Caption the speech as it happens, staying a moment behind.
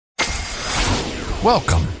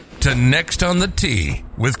Welcome to Next on the Tee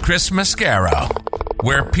with Chris Mascaro,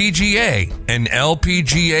 where PGA and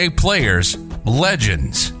LPGA players,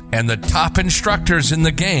 legends, and the top instructors in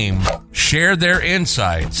the game share their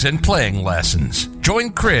insights and playing lessons.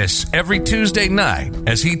 Join Chris every Tuesday night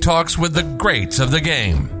as he talks with the greats of the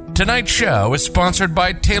game. Tonight's show is sponsored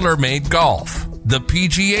by TaylorMade Golf, the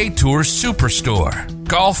PGA Tour Superstore,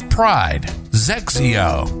 Golf Pride,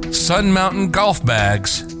 Zexio, Sun Mountain Golf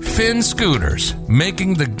Bags, Finn Scooters,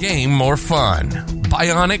 making the game more fun,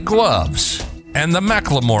 Bionic Gloves, and the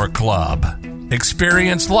Macklemore Club.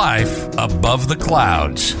 Experience life above the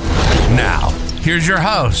clouds. Now, here's your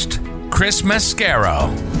host, Chris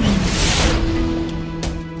Mascaro.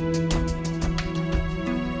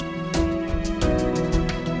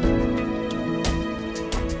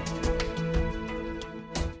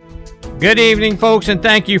 Good evening, folks, and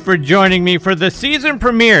thank you for joining me for the season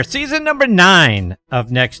premiere, season number 9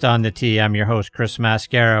 of Next on the Tee. I'm your host, Chris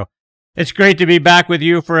Mascaro. It's great to be back with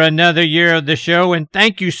you for another year of the show, and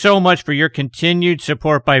thank you so much for your continued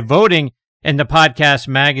support by voting in the Podcast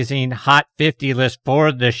Magazine Hot 50 list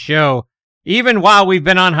for the show. Even while we've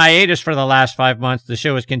been on hiatus for the last 5 months, the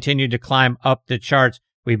show has continued to climb up the charts.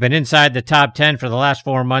 We've been inside the top 10 for the last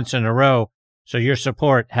 4 months in a row, so your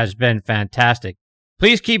support has been fantastic.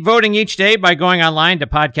 Please keep voting each day by going online to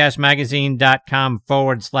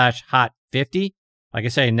podcastmagazine.com/hot50. Like I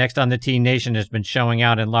say, Next on the Tee Nation has been showing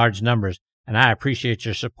out in large numbers, and I appreciate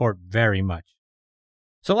your support very much.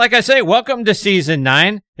 So like I say, welcome to Season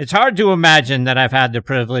 9. It's hard to imagine that I've had the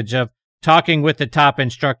privilege of talking with the top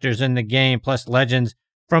instructors in the game, plus legends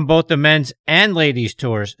from both the men's and ladies'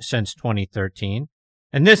 tours since 2013.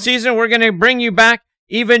 And this season, we're going to bring you back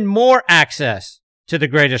even more access to the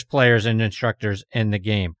greatest players and instructors in the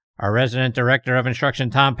game. Our resident director of instruction,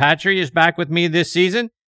 Tom Patri, is back with me this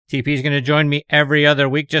season. TP is going to join me every other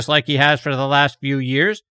week, just like he has for the last few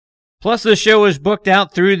years. Plus, the show is booked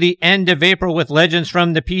out through the end of April with legends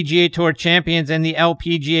from the PGA Tour Champions and the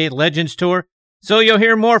LPGA Legends Tour. So you'll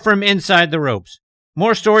hear more from inside the ropes.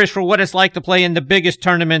 More stories for what it's like to play in the biggest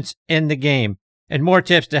tournaments in the game. And more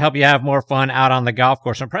tips to help you have more fun out on the golf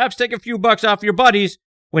course. And perhaps take a few bucks off your buddies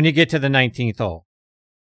when you get to the 19th hole.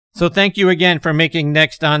 So thank you again for making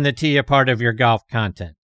Next on the Tee a part of your golf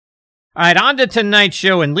content. All right, on to tonight's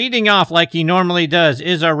show, and leading off like he normally does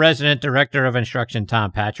is our resident director of instruction,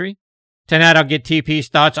 Tom Patri. Tonight I'll get TP's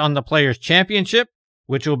thoughts on the Players' Championship,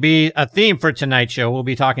 which will be a theme for tonight's show. We'll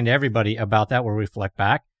be talking to everybody about that. We'll reflect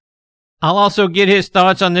back. I'll also get his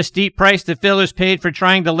thoughts on the steep price that Phil has paid for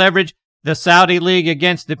trying to leverage the Saudi League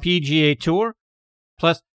against the PGA Tour.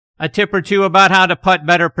 Plus, a tip or two about how to putt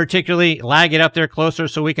better, particularly lag it up there closer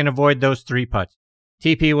so we can avoid those 3 putts.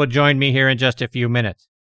 TP will join me here in just a few minutes.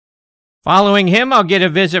 Following him, I'll get a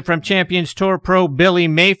visit from Champions Tour pro Billy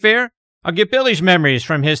Mayfair. I'll get Billy's memories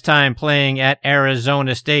from his time playing at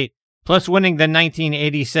Arizona State, plus winning the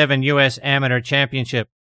 1987 U.S. Amateur Championship.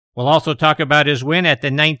 We'll also talk about his win at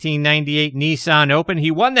the 1998 Nissan Open.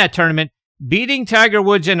 He won that tournament, beating Tiger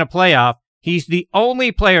Woods in a playoff. He's the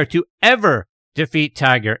only player to ever defeat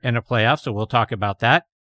Tiger in a playoff, so we'll talk about that.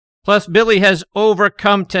 Plus, Billy has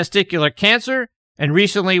overcome testicular cancer and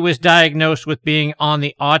recently was diagnosed with being on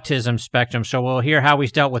the autism spectrum, so we'll hear how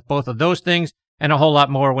he's dealt with both of those things and a whole lot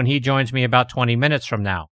more when he joins me about 20 minutes from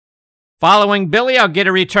now. Following Billy, I'll get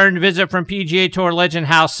a return visit from PGA Tour legend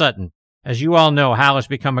Hal Sutton. As you all know, Hal has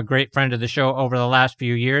become a great friend of the show over the last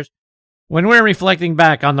few years. When we're reflecting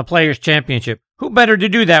back on the Players' Championship, who better to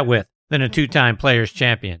do that with than a 2-time Players'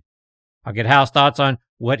 Champion? I'll get Hal's thoughts on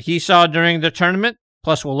what he saw during the tournament,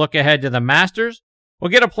 plus we'll look ahead to the Masters.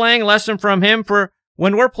 We'll get a playing lesson from him for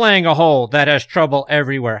when we're playing a hole that has trouble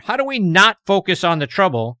everywhere. How do we not focus on the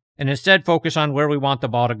trouble and instead focus on where we want the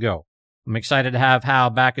ball to go? I'm excited to have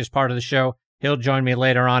Hal back as part of the show. He'll join me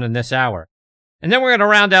later on in this hour. And then we're going to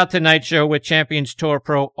round out tonight's show with Champions Tour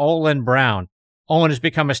pro Olin Browne. Olin has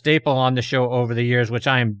become a staple on the show over the years, which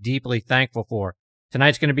I am deeply thankful for.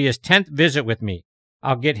 Tonight's going to be his 10th visit with me.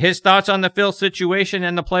 I'll get his thoughts on the Phil situation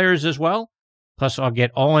and the players as well. Plus, I'll get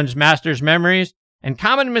Olin's Masters memories and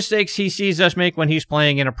common mistakes he sees us make when he's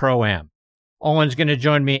playing in a Pro-Am. Olin's going to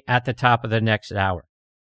join me at the top of the next hour.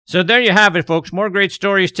 So there you have it, folks. More great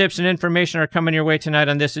stories, tips, and information are coming your way tonight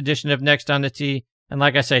on this edition of Next on the Tee. And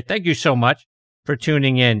like I say, thank you so much for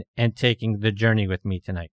tuning in and taking the journey with me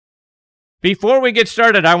tonight. Before we get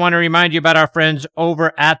started, I want to remind you about our friends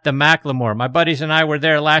over at the Macklemore. My buddies and I were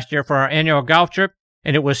there last year for our annual golf trip,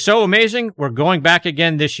 and it was so amazing, we're going back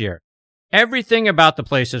again this year. Everything about the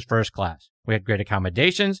place is first class. We had great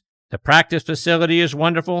accommodations. The practice facility is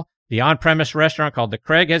wonderful. The on-premise restaurant called The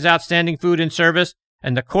Craig has outstanding food and service,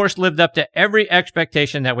 and the course lived up to every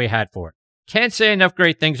expectation that we had for it. Can't say enough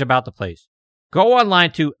great things about the place. Go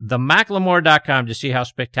online to themacklemore.com to see how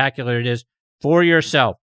spectacular it is for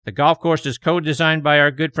yourself. The golf course is co-designed by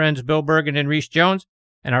our good friends Bill Bergen and Reese Jones,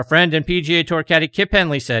 and our friend and PGA Tour caddy Kip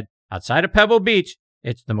Henley said, outside of Pebble Beach,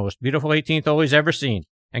 it's the most beautiful 18th hole he's ever seen.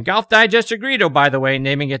 And Golf Digest agreed, oh, by the way,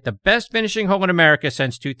 naming it the best finishing hole in America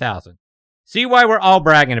since 2000. See why we're all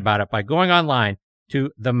bragging about it by going online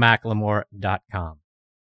to themacklemore.com.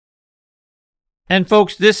 And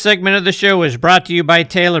folks, this segment of the show is brought to you by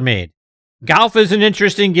TaylorMade. Golf is an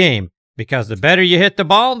interesting game because the better you hit the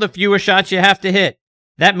ball, the fewer shots you have to hit.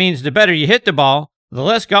 That means the better you hit the ball, the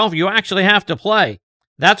less golf you actually have to play.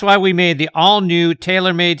 That's why we made the all-new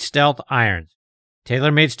TaylorMade Stealth Irons.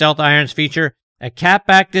 TaylorMade Stealth Irons feature a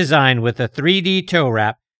cap-back design with a 3D toe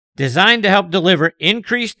wrap designed to help deliver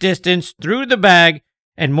increased distance through the bag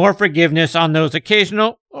and more forgiveness on those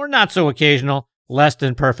occasional, or not so occasional, less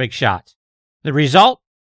than perfect shots. The result?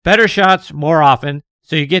 Better shots more often,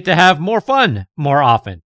 so you get to have more fun more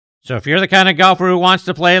often. So if you're the kind of golfer who wants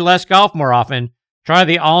to play less golf more often, try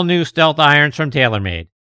the all-new Stealth Irons from TaylorMade.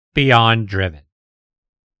 Beyond driven.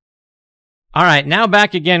 All right, now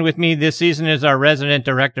back again with me this season is our resident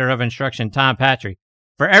director of instruction, Tom Patri.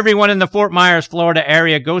 For everyone in the Fort Myers, Florida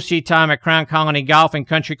area, go see Tom at Crown Colony Golf and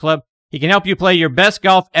Country Club. He can help you play your best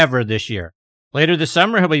golf ever this year. Later this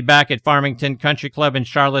summer, he'll be back at Farmington Country Club in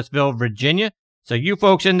Charlottesville, Virginia. So you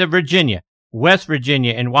folks in the Virginia, West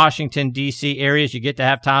Virginia, and Washington, D.C. areas, you get to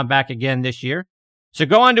have Tom back again this year. So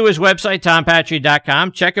go onto his website,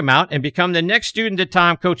 tompatri.com, check him out, and become the next student that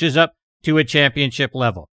Tom coaches up to a championship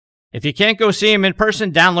level. If you can't go see him in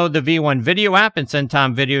person, download the V1 video app and send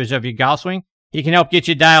Tom videos of your golf swing. He can help get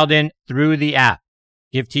you dialed in through the app.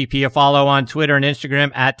 Give TP a follow on Twitter and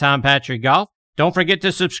Instagram at Tom Patri Golf. Don't forget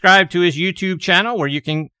to subscribe to his YouTube channel where you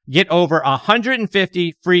can get over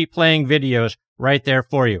 150 free playing videos right there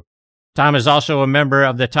for you. Tom is also a member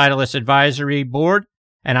of the Titleist Advisory Board,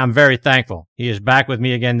 and I'm very thankful. He is back with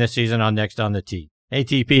me again this season on Next on the Tee. Hey,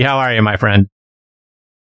 TP, how are you, my friend?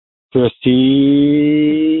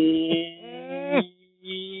 Christy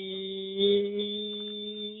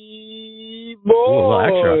boy.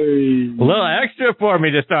 A little extra for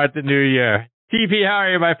me to start the new year. TP, how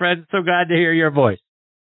are you, my friend? So glad to hear your voice.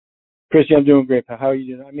 Christy, I'm doing great. How are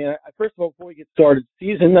you doing? I mean, first of all, before we get started,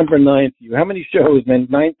 season number 9 for you. How many shows, man?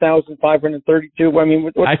 9,532? I mean,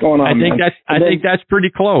 what's going on, I think that's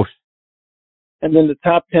pretty close. And then the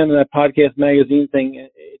top 10 of that podcast magazine thing,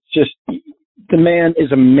 it's just, the man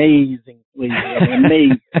is amazing.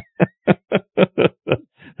 Amazing.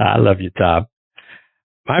 I love you, Tom.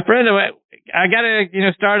 My friend, I got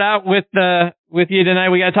to start out with you tonight.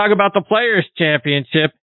 We got to talk about the Players'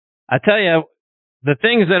 Championship. I tell you, the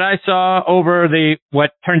things that I saw over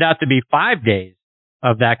what turned out to be 5 days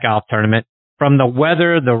of that golf tournament, from the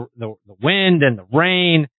weather, the wind and the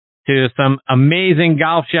rain, to some amazing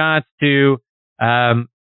golf shots, to Cam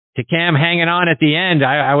hanging on at the end.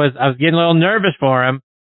 I was getting a little nervous for him,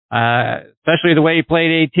 especially the way he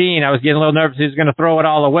played 18. I was getting a little nervous he was going to throw it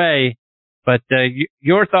all away. But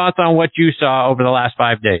your thoughts on what you saw over the last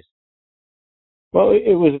 5 days? Well,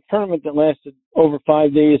 it was a tournament that lasted over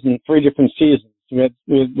 5 days in 3 different seasons. We had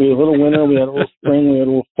a little winter, we had a little spring, we had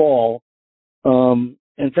a little fall.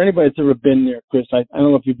 And for anybody that's ever been there, Chris, I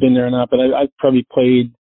don't know if you've been there or not, but I've probably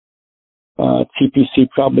played TPC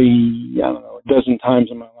probably, I don't know, a dozen times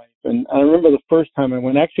in my life. And I remember the first time I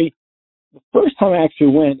went. Actually, the first time I actually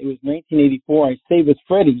went, it was 1984. I stayed with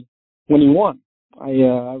Freddie when he won. I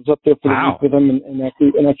was up there for the week with him and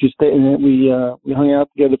actually stayed, and we hung out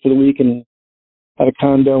together for the week and had a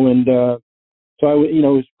condo. And so it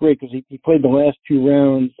was great because he played the last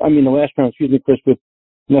round, excuse me, Chris, with,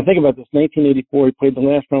 now think about this, 1984, he played the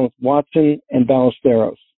last round with Watson and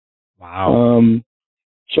Ballesteros. Wow.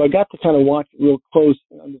 So I got to kind of watch it real close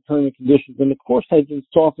under tournament conditions. And the course has been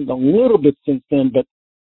softened a little bit since then, but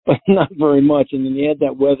not very much. And then you had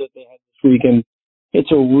that weather they had this week, and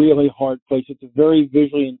it's a really hard place. It's a very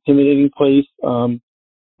visually intimidating place.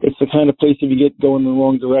 It's the kind of place if you get going in the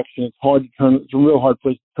wrong direction, it's hard to turn. It's a real hard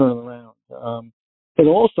place to turn around. But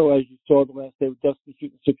also, as you saw the last day with Dustin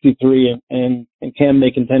shooting 63 and Cam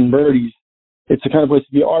making 10 birdies, it's the kind of place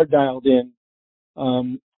if you are dialed in,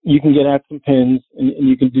 you can get at some pins and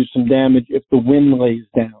you can do some damage if the wind lays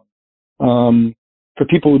down. For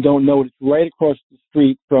people who don't know it, it's right across the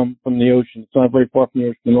street from the ocean. It's not very far from the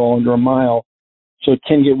ocean at all, under a mile. So it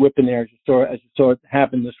can get whipping there, as you saw it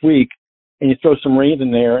happen this week. And you throw some rain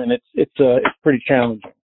in there, and it's pretty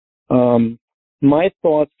challenging. My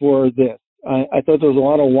thoughts were this: I thought there was a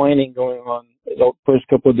lot of whining going on the first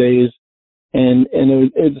couple of days, and there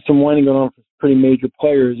was some whining going on pretty major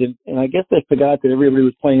players, and I guess they forgot that everybody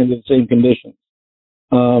was playing under the same conditions.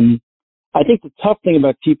 I think the tough thing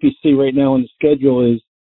about TPC right now on the schedule is,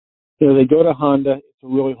 they go to Honda. It's a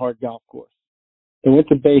really hard golf course. They went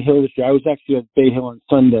to Bay Hill this year. I was actually at Bay Hill on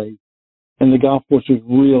Sunday, and the golf course was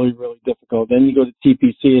really, really difficult. Then you go to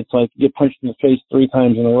TPC, it's like you get punched in the face 3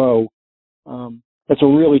 times in a row. That's a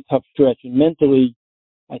really tough stretch. And mentally,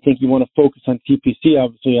 I think you want to focus on TPC,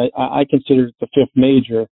 obviously. I consider it the 5th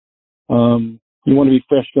major. You want to be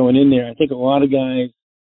fresh going in there. I think a lot of guys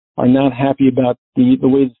are not happy about the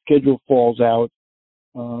way the schedule falls out.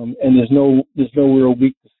 And there's no real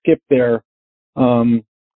week to skip there.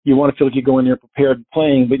 You want to feel like you go in there prepared and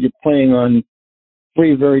playing, but you're playing on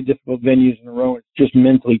 3 very difficult venues in a row. It's just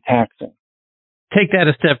mentally taxing. Take that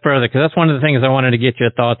a step further, because that's one of the things I wanted to get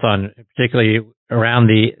your thoughts on, particularly around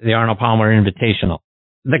the Arnold Palmer Invitational.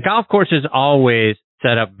 The golf course is always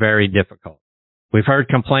set up very difficult. We've heard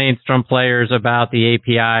complaints from players about the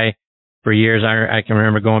API for years. I can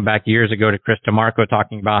remember going back years ago to Chris DeMarco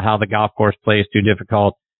talking about how the golf course play is too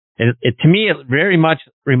difficult. To me, it very much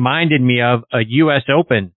reminded me of a U.S.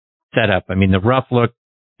 Open setup. I mean, the rough looked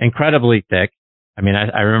incredibly thick. I mean,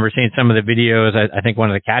 I remember seeing some of the videos. I think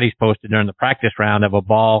one of the caddies posted during the practice round of a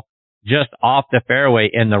ball just off the fairway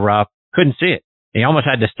in the rough. Couldn't see it. He almost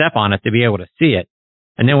had to step on it to be able to see it.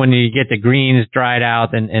 And then when you get the greens dried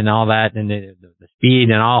out and all that, and the speed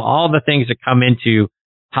and all the things that come into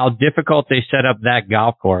how difficult they set up that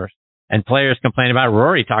golf course, and players complain about,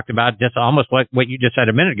 Rory talked about just almost what you just said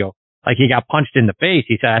a minute ago. Like he got punched in the face.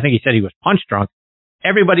 I think he said he was punch drunk.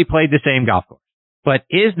 Everybody played the same golf course. But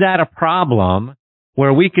is that a problem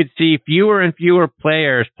where we could see fewer and fewer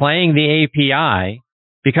players playing the API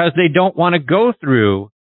because they don't want to go through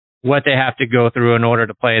what they have to go through in order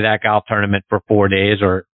to play that golf tournament for 4 days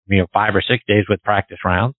or 5 or 6 days with practice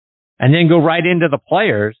rounds, and then go right into the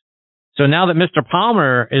players? So now that Mr.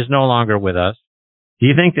 Palmer is no longer with us, do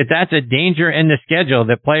you think that that's a danger in the schedule,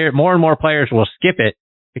 that more and more players will skip it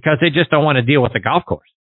because they just don't want to deal with the golf course?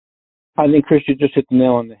 I think, Chris, you just hit the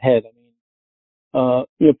nail on the head. I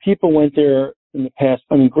mean, people went there in the past.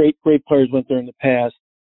 I mean, great players went there in the past,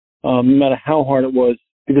 no matter how hard it was,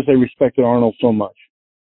 because they respected Arnold so much.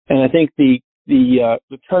 And I think the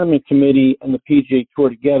tournament committee and the PGA Tour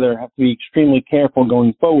together have to be extremely careful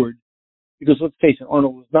going forward, because let's face it,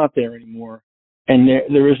 Arnold is not there anymore, and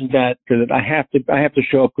there isn't that I have to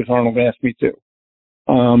show up because Arnold asked me to.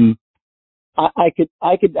 I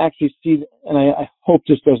could actually see, and I hope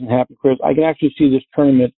this doesn't happen, Chris. I can actually see this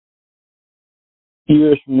tournament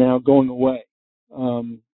years from now going away,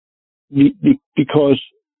 because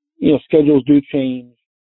schedules do change,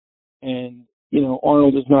 and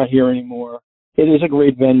Arnold is not here anymore. It is a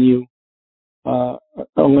great venue.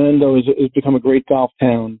 Orlando has become a great golf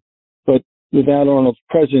town, but without Arnold's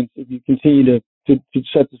presence, if you continue to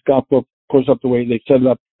set this golf course up the way they set it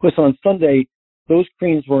up, listen, on Sunday, those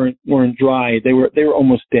greens weren't dry. They were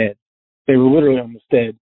almost dead. They were literally almost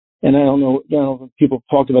dead. And I don't know if people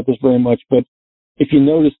talked about this very much, but if you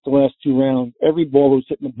noticed the last 2 rounds, every ball that was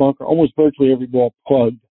hit in the bunker, almost virtually every ball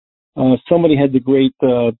plugged. Somebody had the great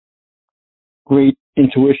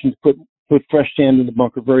intuition to put fresh sand in the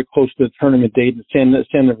bunker very close to the tournament date, and the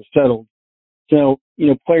sand never settled. So,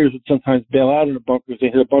 players would sometimes bail out in a bunker because they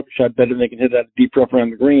hit a bunker shot better than they can hit that deep rough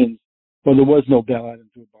around the greens. Well, there was no bailout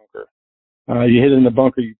into a bunker. You hit it in the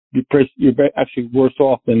bunker, you're actually worse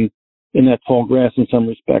off than in that tall grass in some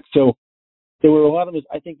respects. So there were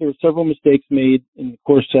I think there were several mistakes made in the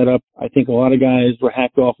course setup. I think a lot of guys were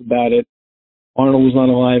hacked off about it. Arnold was not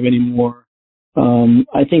alive anymore.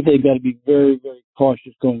 I think they've got to be very, very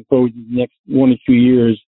cautious going forward in the next 1 or 2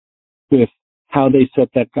 years with how they set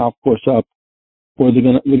that golf course up, or they're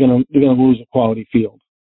gonna lose a quality field.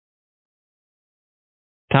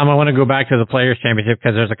 Tom, I want to go back to the Players' Championship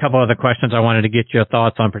because there's a couple other questions I wanted to get your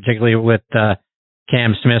thoughts on, particularly with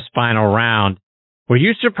Cam Smith's final round. Were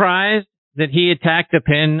you surprised that he attacked the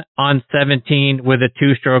pin on 17 with a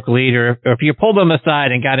 2-stroke lead, or if you pulled him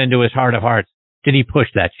aside and got into his heart of hearts, did he push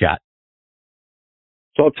that shot?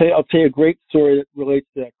 So I'll tell you a great story that relates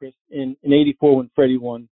to that, Chris. In '84, when Freddie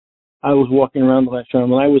won, I was walking around the last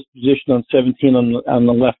round, and I was positioned on 17 on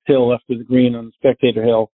the left hill, left of the green on the spectator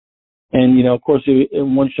hill. And, of course, in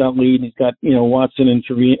 1-shot lead, and he's got, Watson and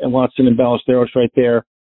Ballesteros right there.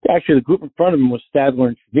 Actually, the group in front of him was Stadler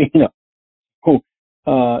and Trevino.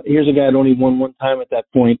 Here's a guy that only won 1 time at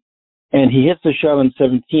that point. And he hits the shot on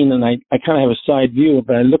 17, and I kind of have a side view,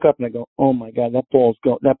 but I look up and I go, oh my God, that ball's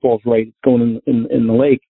right. It's going in the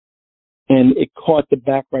lake. And it caught the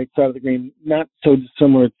back right side of the green, not so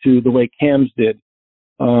dissimilar to the way Cam's did.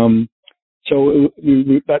 So So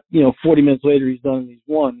about 40 minutes later, he's done and he's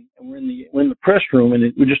won, and we're in the press room,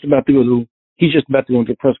 and we're just about to he's just about to go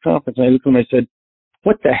into a press conference. And I looked at him and I said,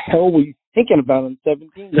 "What the hell were you thinking about on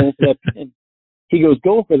 17 going for that pin?" He goes,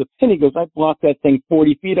 "Going for the pin." He goes, "I blocked that thing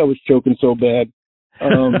 40 feet. I was choking so bad."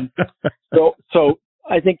 So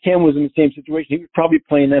I think Cam was in the same situation. He was probably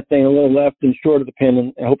playing that thing a little left and short of the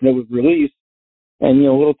pin and hoping it would release. And,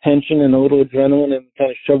 a little tension and a little adrenaline and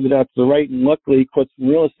kind of shoved it out to the right. And luckily, he caught some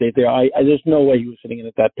real estate there. There's no way he was hitting it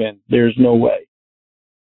at that pin. There's no way.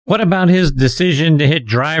 What about his decision to hit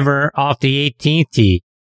driver off the 18th tee?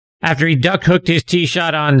 After he duck hooked his tee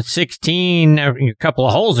shot on 16 a couple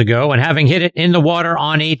of holes ago and having hit it in the water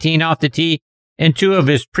on 18 off the tee in 2 of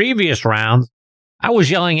his previous rounds, I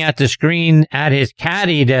was yelling at the screen at his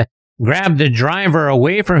caddy to grab the driver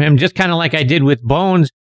away from him, just kind of like I did with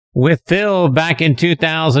Bones with Phil back in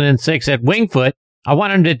 2006 at Wingfoot. I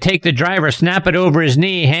want him to take the driver, snap it over his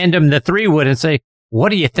knee, hand him the 3-wood and say,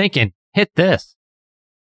 "What are you thinking? Hit this."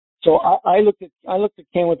 So I looked at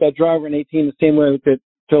Cam with that driver in 18 the same way I looked at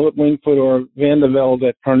Phil at Wingfoot or Van de Velde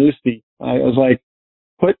at Carnoustie. I was like,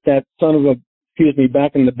 put that son of a,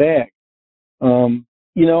 back in the bag.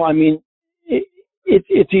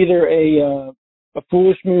 It's either a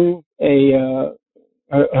foolish move, an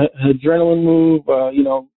adrenaline move,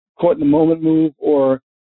 caught in the moment move, or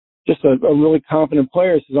just a really confident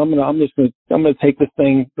player says, I'm gonna take this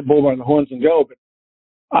thing, the bull by the horns and go. But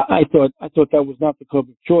I thought that was not the correct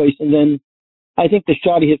choice. And then I think the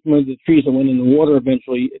shot he hit from under the trees and went in the water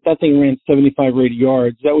eventually, that thing ran 75 or 80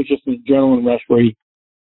 yards. That was just an adrenaline rush where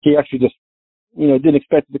he actually just, didn't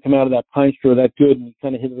expect it to come out of that pine straw that good, and he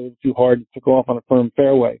kind of hit it a little too hard and took off on a firm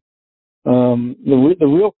fairway. The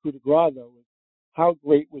real coup de grace, though, was how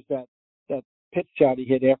great was that pitch shot he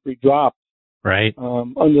hit after he dropped. Right.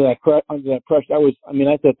 Under that pressure. I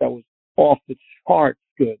thought that was off the charts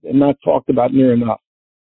good and not talked about near enough.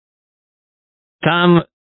 Tom,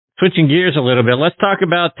 switching gears a little bit, let's talk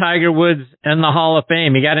about Tiger Woods and the Hall of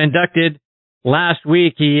Fame. He got inducted last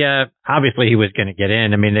week. He obviously he was going to get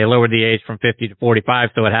in. They lowered the age from 50 to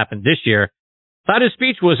 45, so it happened this year. Thought his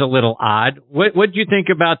speech was a little odd. What did you think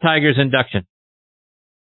about Tiger's induction?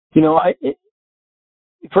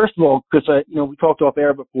 First of all, because we talked off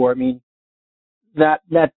air before. That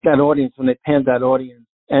audience, when they panned that audience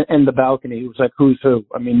and the balcony, it was like who's who.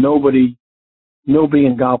 Nobody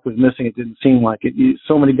in golf was missing. It didn't seem like it.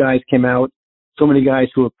 So many guys came out. So many guys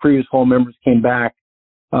who were previous Hall members came back.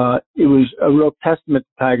 It was a real testament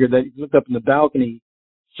to Tiger that he looked up in the balcony.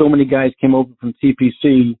 So many guys came over from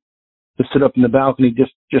TPC to sit up in the balcony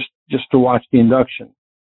just to watch the induction.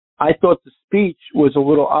 I thought the speech was a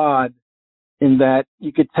little odd in that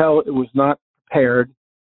you could tell it was not prepared.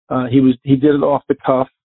 He did it off the cuff.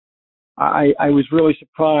 I was really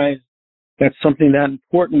surprised that something that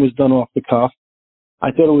important was done off the cuff.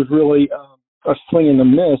 I thought it was really a swing and a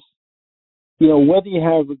miss. Whether you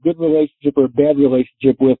have a good relationship or a bad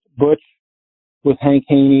relationship with Butch, with Hank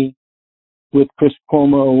Haney, with Chris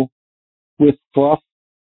Cuomo, with Fluff,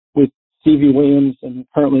 with Stevie Williams, and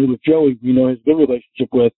currently with Joey, his good relationship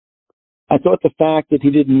with, I thought the fact that he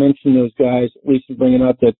didn't mention those guys, at least in bringing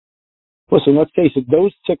up that, listen, let's face it,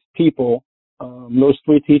 those 6 people, those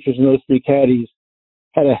 3 teachers and those 3 caddies,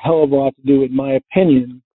 had a hell of a lot to do, in my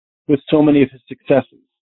opinion, with so many of his successes.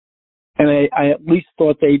 And I at least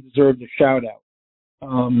thought they deserved a shout out.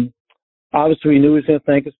 Obviously, we knew he was going to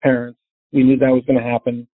thank his parents. We knew that was going to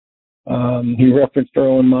happen. He referenced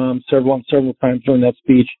Earl and Mom several times during that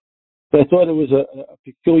speech. But I thought it was a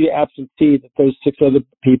peculiar absentee that those 6 other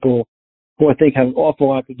people, who I think had an awful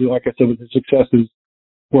lot to do, like I said, with his successes,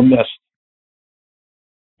 were missed.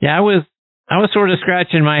 Yeah, I was sort of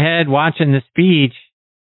scratching my head watching the speech,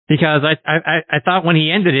 because I thought when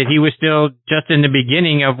he ended it, he was still just in the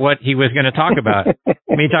beginning of what he was going to talk about.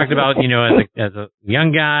 He talked about, as a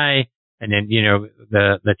young guy, and then,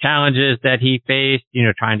 the challenges that he faced,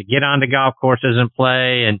 trying to get onto golf courses and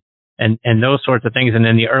play and those sorts of things. And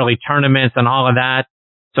then the early tournaments and all of that.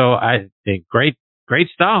 So I think great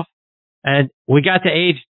stuff. And we got to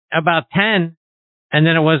age about 10, and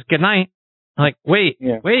then it was good night. I'm like, wait,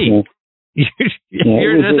 you're just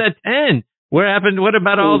at 10. What happened? What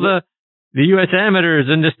about all the U.S. amateurs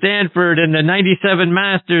and the Stanford and the 97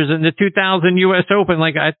 Masters and the 2000 U.S. Open?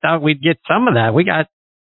 Like, I thought we'd get some of that. We got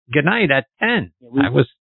good night at 10. I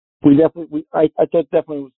thought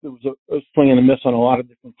definitely there was a swing and a miss on a lot of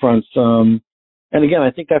different fronts. And again,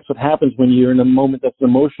 I think that's what happens when you're in a moment that's an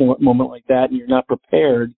emotional moment like that, and you're not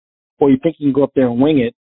prepared, or you think you can go up there and wing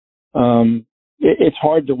it. It's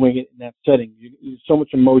hard to wing it in that setting. There's so much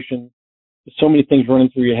emotion. There's so many things running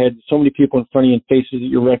through your head. There's so many people in front of you and faces that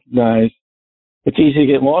you recognize. it's easy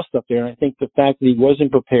to get lost up there. And I think the fact that he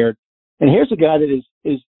wasn't prepared, and here's a guy that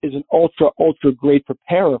is an ultra great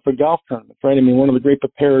preparer for golf tournaments, right? I mean, one of the great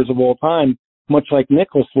preparers of all time, much like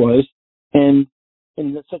Nicklaus was, and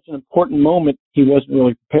in such an important moment, he wasn't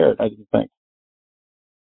really prepared, I didn't think.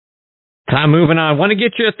 Time moving on. I want to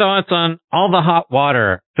get your thoughts on all the hot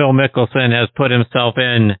water Phil Mickelson has put himself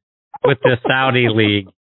in with the Saudi League,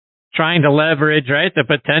 trying to leverage, right, the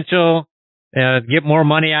potential get more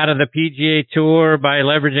money out of the PGA Tour by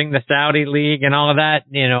leveraging the Saudi League and all of that,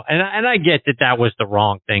 and I get that was the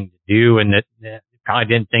wrong thing to do and that probably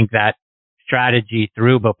didn't think that strategy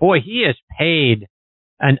through, but boy, he has paid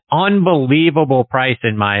an unbelievable price,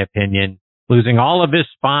 in my opinion, losing all of his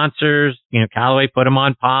sponsors. Callaway put him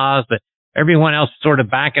on pause, but everyone else sort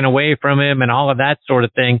of backing away from him and all of that sort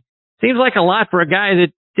of thing. Seems like a lot for a guy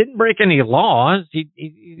that didn't break any laws. He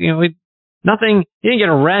didn't get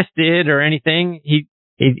arrested or anything. He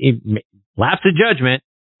lapsed of judgment.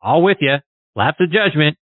 All with you. Lapse of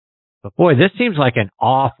judgment. But boy, this seems like an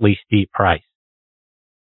awfully steep price.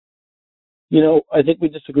 I think we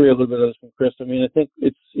disagree a little bit on this one, Chris. I mean, I think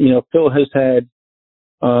it's, Phil has had,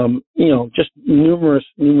 just numerous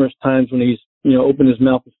times when he's, opened his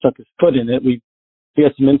mouth and stuck his foot in it. We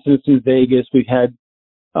had some incidents in Vegas. We've had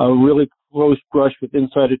a really close brush with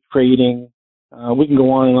insider trading. We can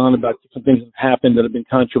go on and on about some things that have happened that have been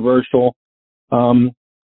controversial.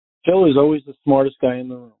 Phil is always the smartest guy in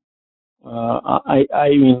the room. I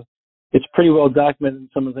mean, it's pretty well documented in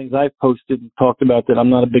some of the things I've posted and talked about that I'm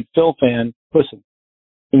not a big Phil fan. Listen,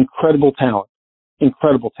 incredible talent.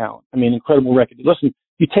 I mean, incredible record. Listen,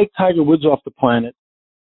 you take Tiger Woods off the planet,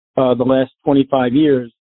 the last 25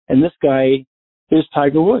 years, and this guy is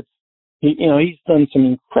Tiger Woods. He's done some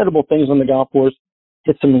incredible things on the golf course,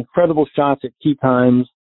 hit some incredible shots at key times.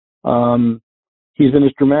 He's been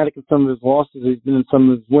as dramatic in some of his losses as he's been in some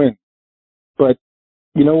of his wins. But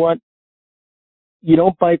you know what? You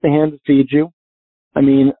don't bite the hand that feeds you. I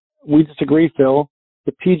mean, we disagree, Phil.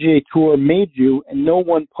 The PGA Tour made you, and no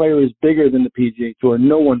one player is bigger than the PGA Tour.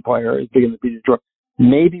 No one player is bigger than the PGA Tour.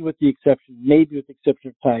 Maybe with the exception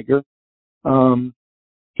of Tiger.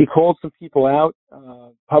 He called some people out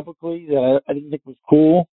publicly that I didn't think was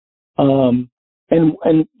cool. And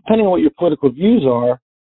depending on what your political views are,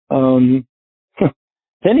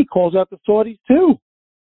 then he calls out the Saudis too.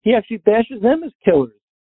 He actually bashes them as killers.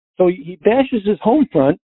 So he bashes his home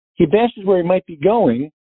front. He bashes where he might be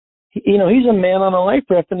going. He's a man on a life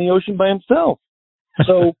raft in the ocean by himself.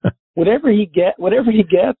 So whatever he gets,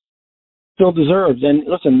 Phil deserves. And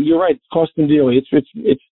listen, you're right. It's cost him dearly.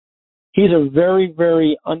 He's a very,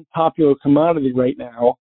 very unpopular commodity right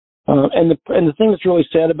now. And the thing that's really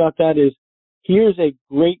sad about that is here's a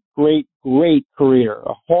great, great, great career,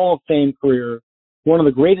 a Hall of Fame career, one of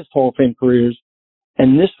the greatest Hall of Fame careers.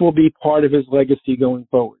 And this will be part of his legacy going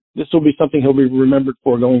forward. This will be something he'll be remembered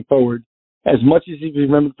for going forward, as much as he's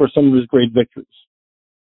remembered for some of his great victories.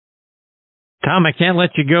 Tom, I can't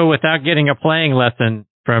let you go without getting a playing lesson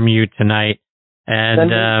from you tonight.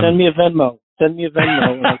 And send me a Venmo.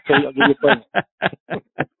 And I'll give you a playing.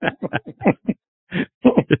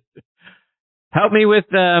 Help me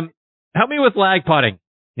with lag putting.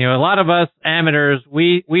 A lot of us amateurs,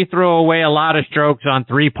 we throw away a lot of strokes on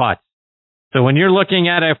 3 putts. So when you're looking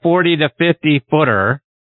at a 40 to 50 footer,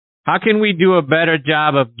 how can we do a better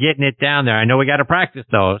job of getting it down there? I know we got to practice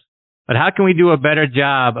those, but how can we do a better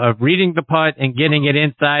job of reading the putt and getting it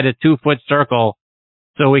inside a 2-foot circle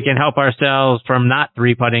so we can help ourselves from not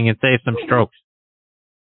 3-putting and save some strokes?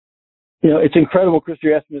 It's incredible, Chris,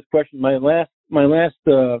 you're asking this question. My last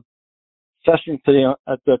session today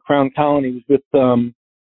at the Crown Colony was with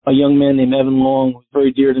a young man named Evan Long, who's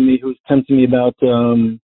very dear to me, who was tempting me about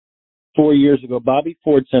 4 years ago. Bobby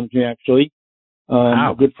Ford sent me, actually.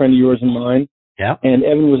 Wow. A good friend of yours and mine. Yeah. And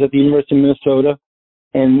Evan was at the University of Minnesota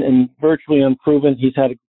and virtually unproven. He's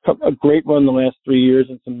had a great run the last 3 years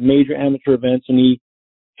in some major amateur events, and he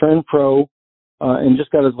turned pro and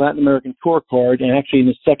just got his Latin American Tour card, and actually in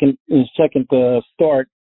his second start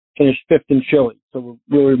finished 5th in Chile. So we're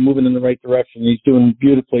really moving in the right direction. He's doing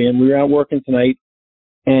beautifully, and we were out working tonight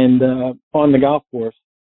and on the golf course.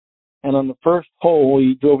 And on the first hole,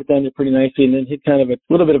 he drove it down there pretty nicely and then hit kind of a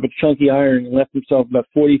little bit of a chunky iron and left himself about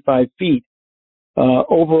 45 feet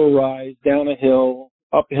over a rise, down a hill,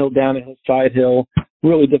 up a hill, down a hill, side hill,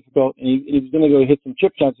 really difficult. And he was going to go hit some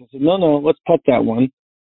chip shots. I said, no, let's putt that one.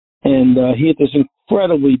 And he hit this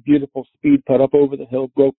incredibly beautiful speed putt up over the hill,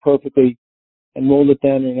 broke perfectly, and rolled it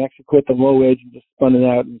down and actually caught the low edge and just spun it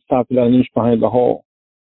out and stopped about an inch behind the hole.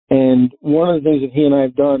 And one of the things that he and I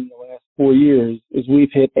have done in the last 4 years is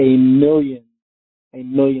we've hit a million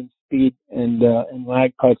speed and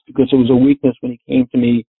lag putts because it was a weakness when he came to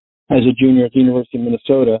me as a junior at the University of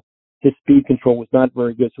Minnesota. His speed control was not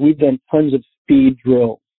very good. So we've done tons of speed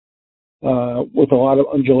drills with a lot of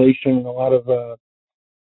undulation and a lot of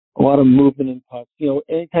movement in putts. You know,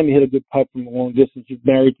 anytime you hit a good putt from a long distance, you've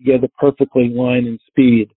married together perfectly line and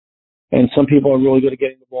speed. And some people are really good at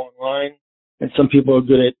getting the ball in line, and some people are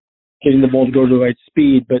good at getting the ball to go to the right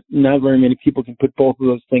speed, but not very many people can put both of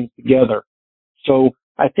those things together. So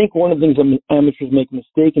I think one of the things amateurs make a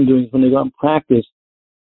mistake in doing is when they go out and practice,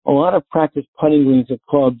 a lot of practice putting greens at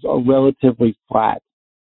clubs are relatively flat.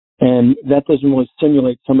 And that doesn't really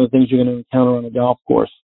simulate some of the things you're going to encounter on a golf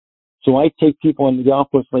course. So I take people on the golf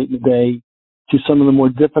course late in the day to some of the more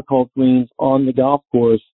difficult greens on the golf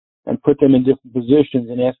course and put them in different positions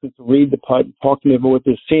and ask them to read the putt and talk to me about what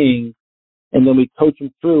they're seeing. And then we coach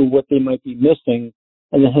them through what they might be missing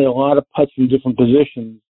and then hit a lot of putts from different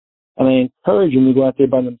positions. And I encourage them to go out there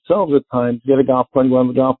by themselves at times, get a golf cart and go on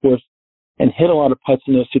the golf course and hit a lot of putts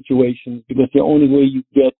in those situations, because the only way you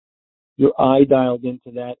get your eye dialed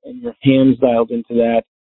into that and your hands dialed into that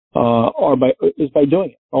is by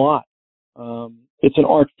doing it a lot. It's an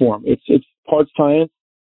art form. It's part science,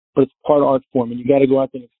 but it's part art form, and you got to go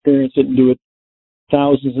out there and experience it and do it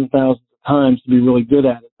thousands and thousands of times to be really good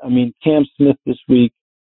at it. I mean, Cam Smith this week,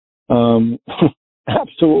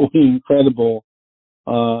 absolutely incredible,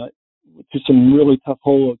 to some really tough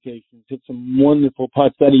hole locations, hit some wonderful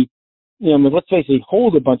putts that he, let's face it, he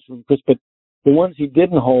holed a bunch of them, Chris, but the ones he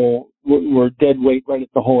didn't hole were dead weight right at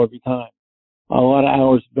the hole every time. A lot of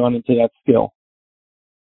hours have gone into that skill.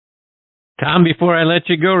 Tom, before I let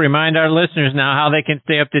you go, remind our listeners now how they can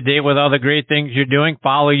stay up to date with all the great things you're doing,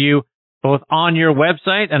 follow you both on your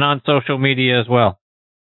website and on social media as well.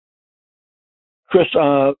 Chris,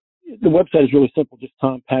 the website is really simple, just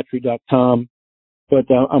tompatri.com. But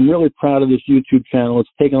I'm really proud of this YouTube channel. It's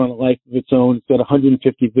taken on a life of its own. It's got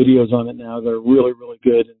 150 videos on it now that are really, really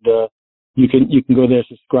good. And you can go there,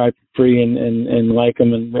 subscribe for free, and like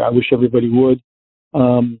them. And I wish everybody would. But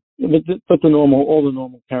all the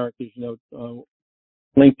normal characters,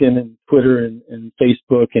 LinkedIn and Twitter and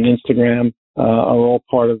Facebook and Instagram are all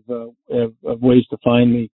part of ways to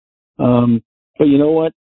find me. But you know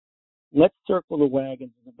what? Let's circle the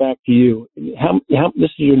wagons and back to you. This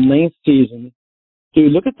is your 9th season.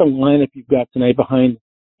 Dude, look at the lineup you've got tonight behind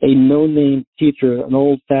a no-name teacher, an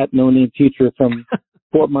old fat no-name teacher from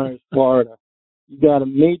Fort Myers, Florida. You've got a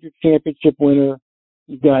major championship winner.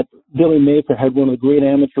 You've got Billy Mayfair, had one of the great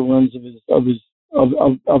amateur runs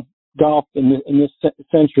of golf in this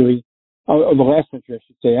century, of the last century, I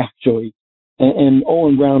should say, actually. And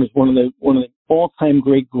Olin Browne is one of the all-time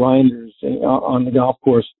great grinders on the golf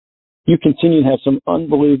course. You continue to have some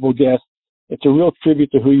unbelievable guests. It's a real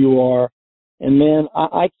tribute to who you are. And man,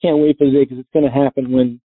 I can't wait for the day, because it's going to happen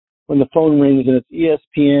when the phone rings and it's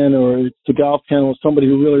ESPN or it's the Golf Channel, somebody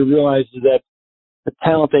who really realizes that the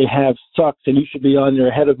talent they have sucks, and you should be on there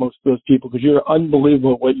ahead of most of those people, because you're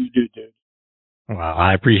unbelievable at what you do, dude. Well,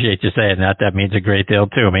 I appreciate you saying that. That means a great deal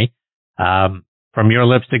to me. From your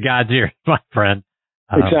lips to God's ears, my friend.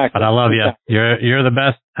 Exactly. But I love you. Exactly. You're the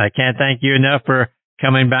best. I can't thank you enough for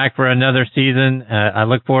coming back for another season. I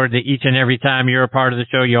look forward to each and every time you're a part of the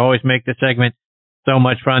show. You always make the segment so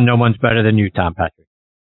much fun. No one's better than you, Tom Patri.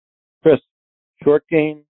 Chris, short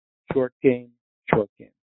game, short game, short game.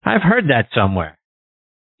 I've heard that somewhere.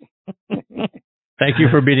 Thank you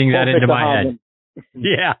for beating that into my head.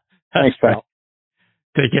 Yeah. Thanks, pal.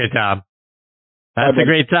 Take care, Tom. That's the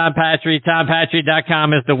great Tom Patri.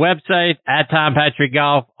 TomPatri.com is the website. At Tom Patri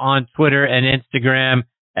Golf on Twitter and Instagram.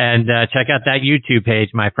 And check out that YouTube page,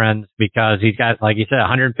 my friends, because he's got, like you said,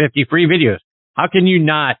 150 free videos. How can you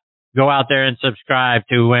not go out there and subscribe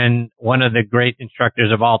to when one of the great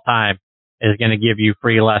instructors of all time is going to give you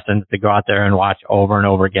free lessons to go out there and watch over and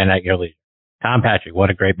over again at your leisure? Tom Patri, what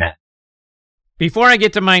a great man. Before I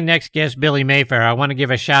get to my next guest, Billy Mayfair, I want to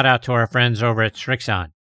give a shout out to our friends over at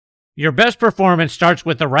Srixon. Your best performance starts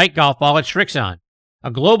with the right golf ball at Srixon. A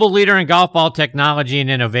global leader in golf ball technology and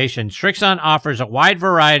innovation, Srixon offers a wide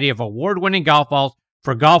variety of award-winning golf balls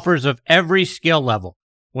for golfers of every skill level.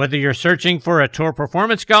 Whether you're searching for a tour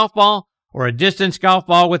performance golf ball or a distance golf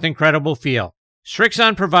ball with incredible feel,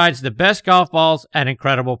 Srixon provides the best golf balls at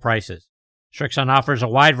incredible prices. Srixon offers a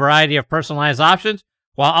wide variety of personalized options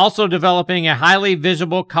while also developing a highly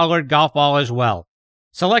visible colored golf ball as well.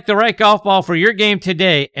 Select the right golf ball for your game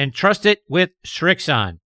today and trust it with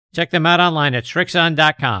Srixon. Check them out online at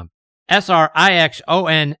Srixon.com.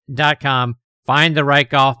 Srixon.com. Find the right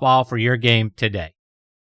golf ball for your game today.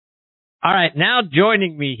 All right, now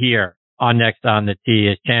joining me here on Next on the Tee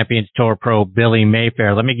is Champions Tour Pro Billy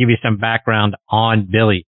Mayfair. Let me give you some background on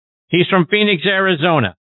Billy. He's from Phoenix,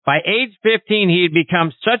 Arizona. By age 15, he had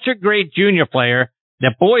become such a great junior player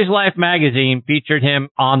that Boys Life magazine featured him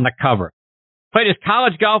on the cover. Played his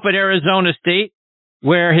college golf at Arizona State,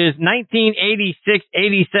 where his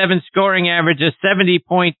 1986-87 scoring average of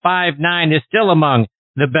 70.59 is still among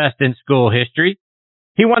the best in school history.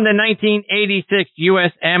 He won the 1986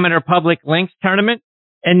 U.S. Amateur Public Links Tournament.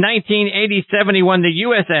 In 1987, he won the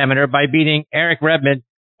U.S. Amateur by beating Eric Redmond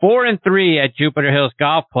 4-3 at Jupiter Hills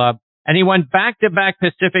Golf Club, and he won back-to-back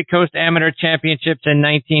Pacific Coast Amateur Championships in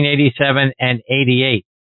 1987 and 88.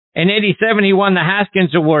 In 87, he won the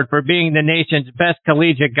Haskins Award for being the nation's best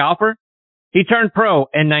collegiate golfer. He turned pro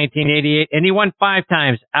in 1988, and he won 5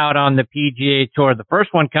 times out on the PGA Tour, the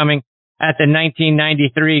first one coming at the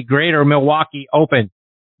 1993 Greater Milwaukee Open,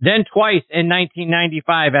 then twice in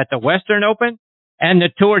 1995 at the Western Open and the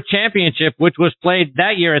Tour Championship, which was played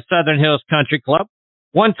that year at Southern Hills Country Club.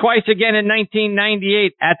 Won twice again in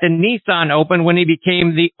 1998 at the Nissan Open when he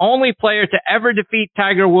became the only player to ever defeat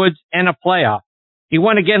Tiger Woods in a playoff. He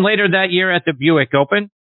won again later that year at the Buick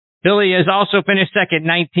Open. Billy has also finished second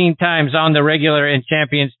 19 times on the regular and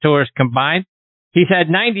Champions Tours combined. He's had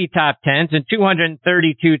 90 top 10s and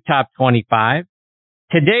 232 top 25.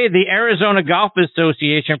 Today, the Arizona Golf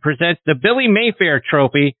Association presents the Billy Mayfair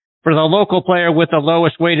Trophy for the local player with the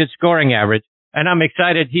lowest weighted scoring average. And I'm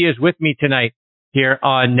excited he is with me tonight here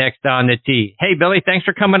on Next on the Tee. Hey, Billy, thanks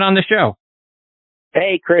for coming on the show.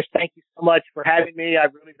 Hey, Chris, thank you so much for having me.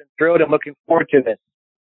 I've really been thrilled. I'm looking forward to this.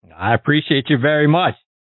 I appreciate you very much.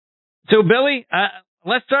 So, Billy,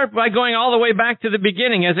 let's start by going all the way back to the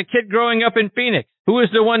beginning. As a kid growing up in Phoenix, who was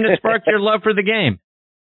the one that sparked your love for the game?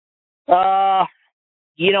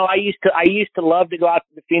 You know, I used to love to go out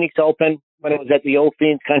to the Phoenix Open when it was at the old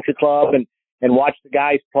Phoenix Country Club and watch the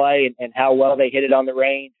guys play and how well they hit it on the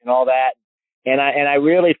range and all that. And I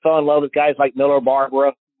really fell in love with guys like Miller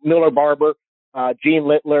Barber, Gene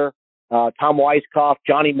Littler, Tom Weiskopf,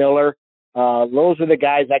 Johnny Miller. Those were the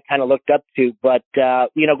guys I kind of looked up to. But,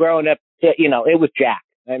 you know, growing up, you know, it was Jack.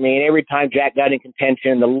 I mean, every time Jack got in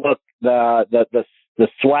contention, the look, the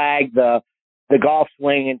swag, the golf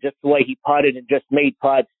swing, and just the way he putted and just made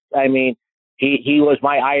putts. I mean, he was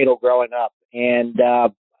my idol growing up. And,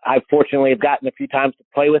 I fortunately have gotten a few times to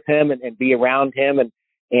play with him and be around him and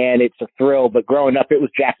it's a thrill. But growing up, it was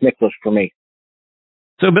Jack Nicklaus for me.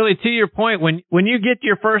 So, Billy, to your point, when you get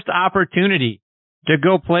your first opportunity to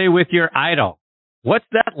go play with your idol, what's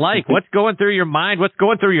that like? What's going through your mind? What's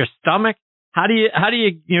going through your stomach? How do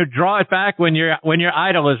you draw it back when your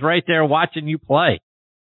idol is right there watching you play?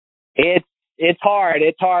 It's hard.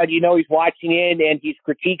 It's hard. You know, he's watching you and he's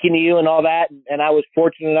critiquing you and all that. And I was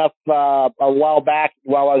fortunate enough a while back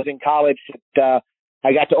while I was in college that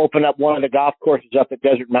I got to open up one of the golf courses up at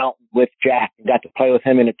Desert Mountain with Jack and got to play with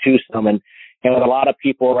him in a twosome and with a lot of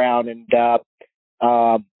people around. And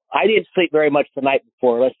I didn't sleep very much the night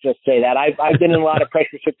before. Let's just say that. I've been in a lot of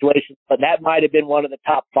pressure situations, but that might have been one of the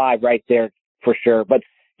top 5 right there for sure. But,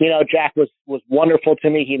 you know, Jack was wonderful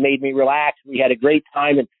to me. He made me relax. We had a great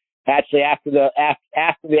time. And actually after the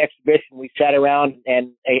exhibition, we sat around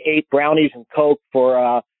and ate brownies and Coke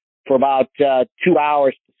for about 2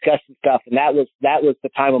 hours discussing stuff. And that was the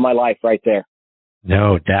time of my life right there.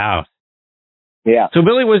 No doubt. Yeah. So,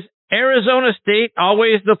 Billy, was Arizona State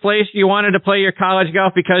always the place you wanted to play your college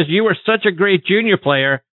golf because you were such a great junior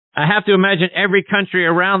player? I have to imagine every school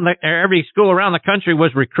around the country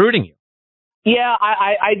was recruiting you. Yeah,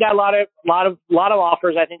 I got a lot of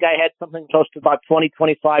offers. I think I had something close to about 20,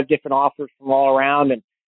 25 different offers from all around and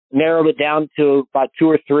narrowed it down to about 2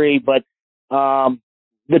 or 3. But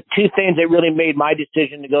the two things that really made my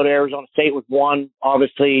decision to go to Arizona State was, one,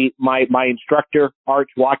 obviously my instructor,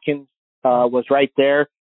 Arch Watkins, was right there.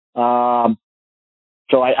 So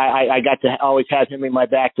I got to always have him in my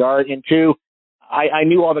backyard. And 2, I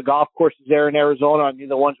knew all the golf courses there in Arizona. I knew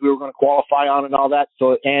the ones we were going to qualify on and all that.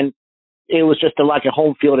 So, and it was just like a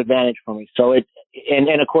home field advantage for me. So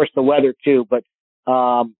and of course the weather too, but,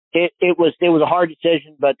 it was a hard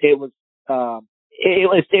decision, but it was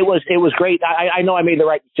great. I know I made the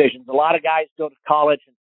right decisions. A lot of guys go to college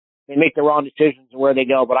and they make the wrong decisions where they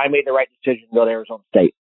go, but I made the right decision to go to Arizona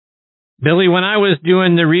State. Billy, when I was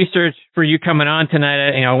doing the research for you coming on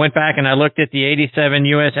tonight, I went back and I looked at the 87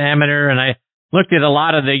 U.S. Amateur and I looked at a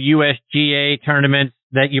lot of the USGA tournaments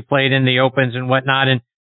that you played in the Opens and whatnot.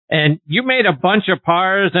 And you made a bunch of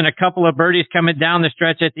pars and a couple of birdies coming down the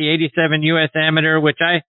stretch at the 87 U.S. Amateur, which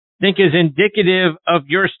I think is indicative of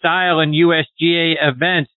your style in USGA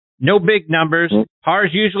events. No big numbers.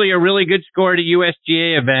 Pars usually a really good score at a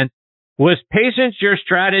USGA event. Was patience your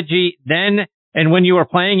strategy then? And when you were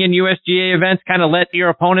playing in USGA events, kind of let your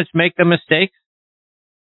opponents make the mistakes?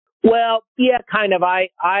 Well, yeah, kind of. I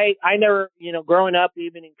never, growing up,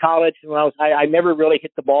 even in college, when I never really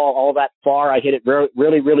hit the ball all that far. I hit it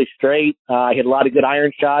really, really straight. I hit a lot of good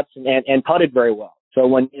iron shots and putted very well. So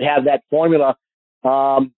when you have that formula,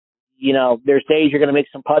 there's days you're going to make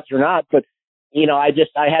some putts or not. But,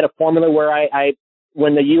 I had a formula where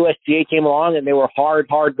when the USGA came along and they were hard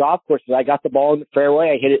golf courses, I got the ball in the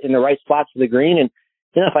fairway. I hit it in the right spots for the green. And,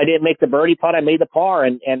 if I didn't make the birdie putt, I made the par.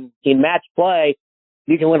 And in match play,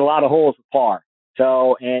 you can win a lot of holes with par.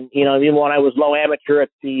 So, and, even when I was low amateur at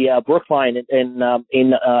the Brookline in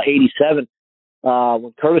 87,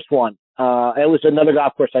 when Curtis won, it was another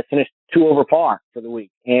golf course. I finished 2 over par for the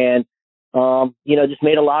week. And, just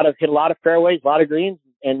hit a lot of fairways, a lot of greens,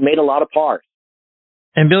 and made a lot of pars.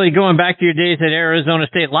 And Billy, going back to your days at Arizona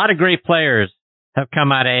State, a lot of great players have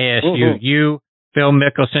come out of ASU. Mm-hmm. You, Phil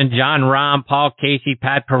Mickelson, John Rahm, Paul Casey,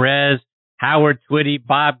 Pat Perez, Howard Twitty,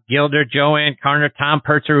 Bob Gilder, Joanne Carner, Tom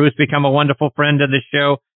Purtzer, who's become a wonderful friend of the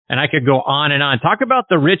show, and I could go on and on. Talk about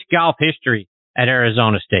the rich golf history at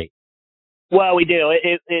Arizona State. Well, we do.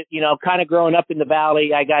 It kind of growing up in the Valley,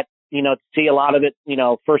 I got, to see a lot of it,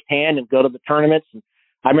 firsthand and go to the tournaments. And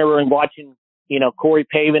I remember watching, Corey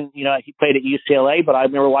Pavin, he played at UCLA, but I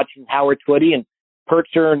remember watching Howard Twitty and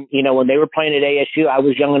Purtzer, and, when they were playing at ASU, I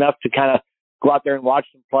was young enough to kind of go out there and watch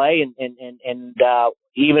them play. And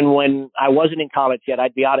even when I wasn't in college yet,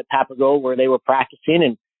 I'd be out at Papago where they were practicing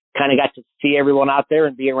and kind of got to see everyone out there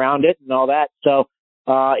and be around it and all that. So,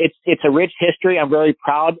 it's a rich history. I'm very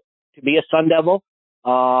proud to be a Sun Devil.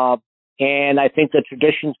 And I think the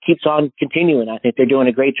tradition keeps on continuing. I think they're doing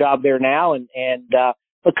a great job there now.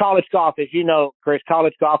 But college golf, as you know, Chris,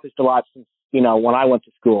 college golf is a lot since, when I went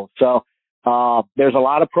to school. So, there's a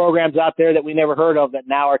lot of programs out there that we never heard of that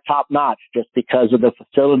now are top notch just because of the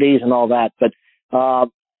facilities and all that. But,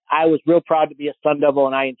 I was real proud to be a Sun Devil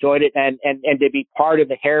and I enjoyed it. And to be part of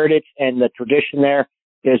the heritage and the tradition there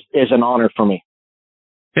is an honor for me.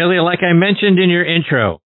 Billy, like I mentioned in your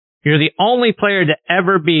intro, you're the only player to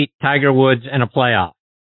ever beat Tiger Woods in a playoff.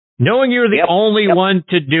 Knowing you're the only one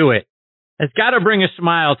to do it has got to bring a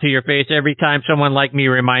smile to your face every time someone like me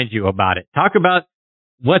reminds you about it. Talk about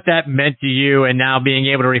what that meant to you and now being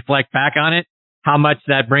able to reflect back on it, how much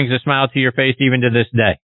that brings a smile to your face even to this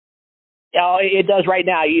day. Oh, it does right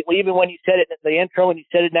now. Even when you said it at the intro, when you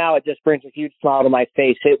said it now, it just brings a huge smile to my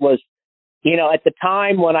face. It was, at the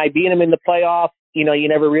time when I beat him in the playoff, you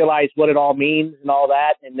never realize what it all means and all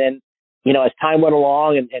that. And then, as time went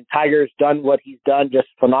along and Tiger's done what he's done just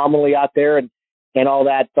phenomenally out there and all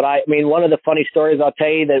that. But one of the funny stories I'll tell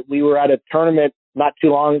you that we were at a tournament not too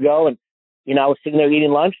long ago and, I was sitting there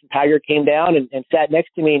eating lunch and Tiger came down and sat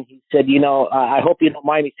next to me and he said, I hope you don't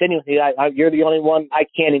mind me sitting with you. You're the only one I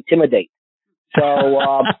can't intimidate.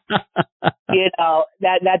 So,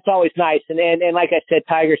 that's always nice. And like I said,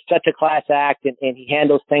 Tiger's such a class act and he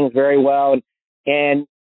handles things very well. And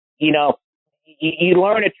you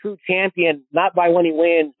learn a true champion, not by when he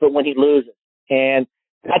wins, but when he loses. And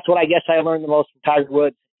that's what I guess I learned the most from Tiger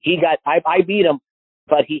Woods. I beat him,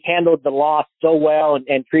 but he handled the loss so well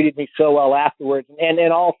and treated me so well afterwards. And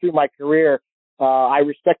all through my career, I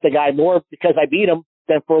respect the guy more because I beat him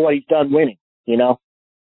than for what he's done winning,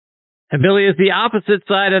 And Billy, is the opposite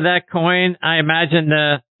side of that coin. I imagine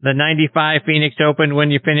the 95 Phoenix Open when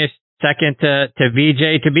you finished second to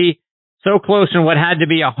VJ to be so close in what had to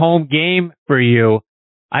be a home game for you.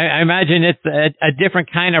 I imagine it's a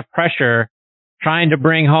different kind of pressure trying to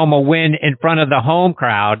bring home a win in front of the home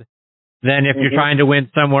crowd than if you're trying to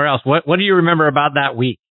win somewhere else. What do you remember about that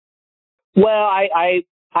week? Well,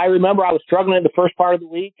 I remember I was struggling in the first part of the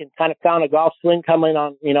week and kind of found a golf swing coming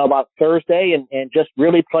on, about Thursday and just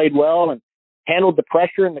really played well and handled the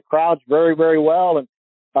pressure and the crowds very, very well. And,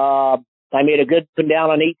 I made a good put down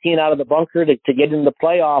on 18 out of the bunker to get into the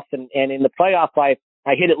playoff. And in the playoff, I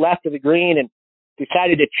hit it left of the green and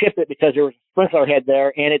decided to chip it because there was a sprinkler head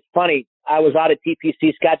there. And it's funny, I was out at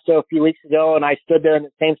TPC Scottsdale a few weeks ago and I stood there in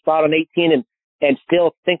the same spot on 18 and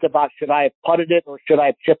still think about should I have putted it or should I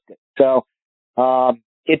have chipped it? So,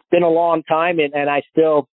 it's been a long time and I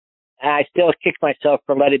still kick myself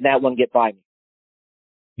for letting that one get by me.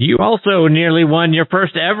 You also nearly won your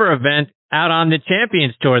first ever event out on the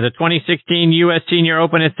Champions Tour, the 2016 U.S. Senior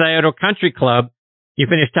Open at Scioto Country Club. You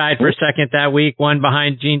finished tied for second that week, one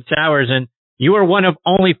behind Gene Sowers, and you were one of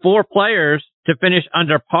only 4 players to finish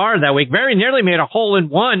under par that week. Very nearly made a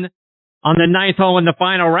hole-in-one on the 9th hole in the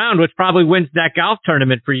final round, which probably wins that golf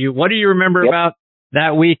tournament for you. What do you remember about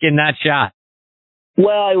that week and that shot?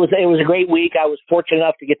 Well, it was a great week. I was fortunate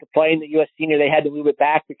enough to get to play in the U.S. Senior. They had to move it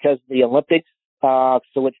back because of the Olympics.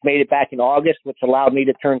 So which made it back in August, which allowed me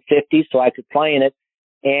to turn 50 so I could play in it.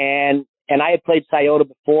 And I had played Scioto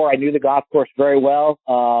before. I knew the golf course very well,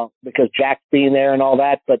 because Jack's being there and all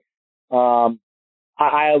that. But,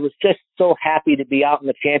 I was just so happy to be out in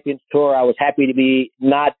the Champions Tour. I was happy to be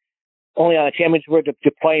not only on a Champions Tour,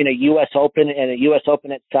 to play in a U.S. Open and a U.S.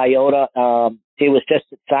 Open at Scioto. It was just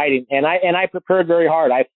exciting. And I prepared very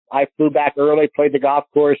hard. I flew back early, played the golf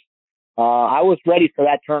course. I was ready for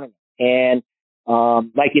that tournament. And,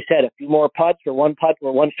 like you said, a few more putts or one putt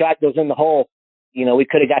or one shot goes in the hole, we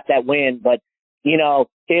could have got that win. But,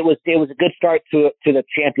 it was a good start to the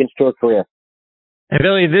Champions Tour career. And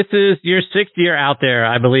Billy, this is your 6th year out there,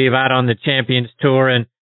 I believe, out on the Champions Tour. And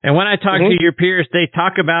when I talk to your peers, they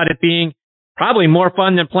talk about it being probably more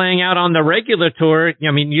fun than playing out on the regular tour.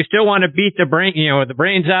 I mean, you still want to beat the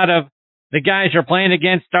brains out of the guys you're playing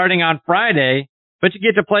against starting on Friday, but you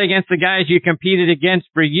get to play against the guys you competed against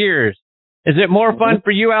for years. Is it more fun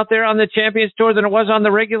for you out there on the Champions Tour than it was on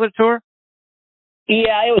the regular tour?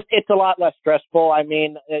 Yeah, it's a lot less stressful. I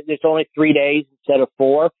mean, there's only 3 days instead of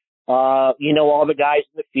 4. All the guys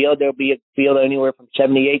in the field. There'll be a field anywhere from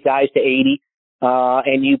 78 guys to 80.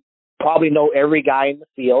 And you probably know every guy in the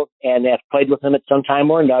field and have played with them at some time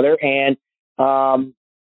or another. And,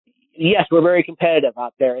 yes, we're very competitive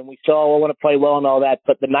out there, and we still want to play well and all that.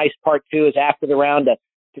 But the nice part too is after the round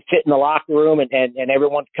to sit in the locker room and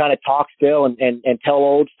everyone kind of talk still and tell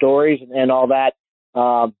old stories and all that.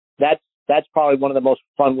 That's probably one of the most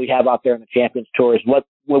fun we have out there in the Champions Tour is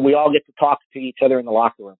when we all get to talk to each other in the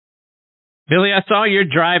locker room. Billy, I saw your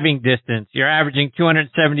driving distance. You're averaging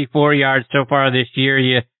 274 yards so far this year.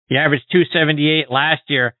 You averaged 278 last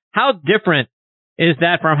year. How different is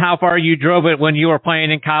that from how far you drove it when you were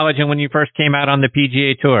playing in college and when you first came out on the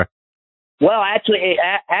PGA Tour? Well,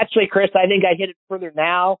 actually, Chris, I think I hit it further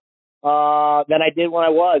now than I did when I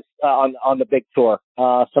was on the big tour.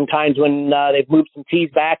 Sometimes when they've moved some tees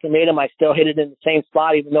back and made them, I still hit it in the same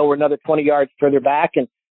spot, even though we're another 20 yards further back. And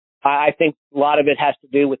I think a lot of it has to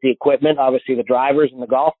do with the equipment, obviously the drivers and the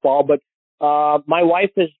golf ball. But my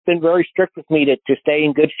wife has been very strict with me to stay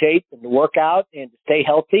in good shape and to work out and to stay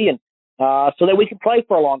healthy, and so that we can play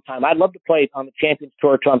for a long time. I'd love to play on the Champions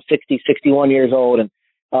Tour till I'm 60, 61 years old. And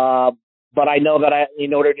but I know that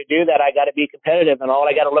in order to do that, I got to be competitive, and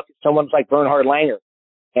I got to look at someone like Bernhard Langer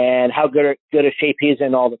and how good a shape he's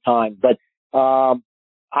in all the time. But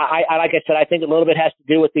I like I said, I think a little bit has to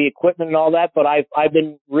do with the equipment and all that, but I've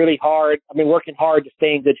been working hard to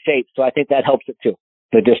stay in good shape. So I think that helps it too,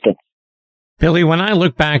 the distance. Billy, when I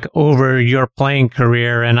look back over your playing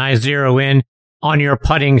career and I zero in on your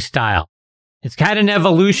putting style, it's got an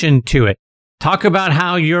evolution to it. Talk about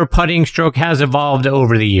how your putting stroke has evolved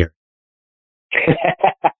over the year.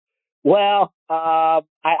 Well,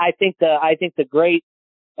 I think the great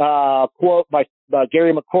quote by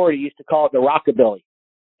Gary McCord used to call it the rockabilly.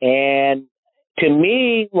 And to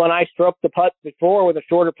me, when I stroked the putt before with a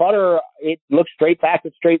shorter putter, it looked straight back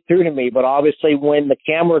and straight through to me. But obviously, when the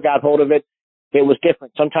camera got hold of it, it was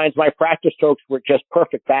different. Sometimes my practice strokes were just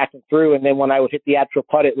perfect back and through, and then when I would hit the actual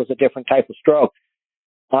putt, it was a different type of stroke.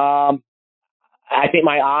 I think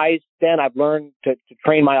my eyes, then I've learned to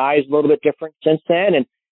train my eyes a little bit different since then.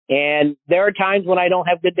 And there are times when I don't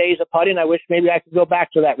have good days of putting. I wish maybe I could go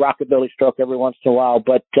back to that rockabilly stroke every once in a while.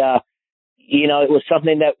 But, it was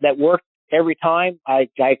something that worked every time. I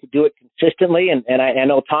could do it consistently. And I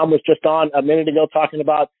know Tom was just on a minute ago talking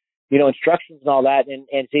about, instructions and all that.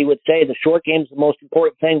 And he would say the short game is the most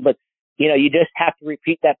important thing, but, you just have to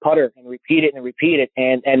repeat that putter and repeat it and repeat it.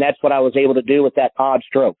 And that's what I was able to do with that odd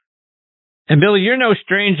stroke. And Billy, you're no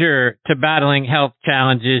stranger to battling health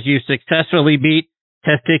challenges. You successfully beat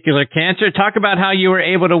testicular cancer. Talk about how you were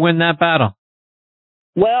able to win that battle.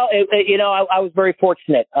 Well, I was very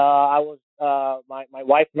fortunate. My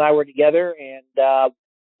wife and I were together, and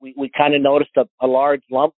we kind of noticed a large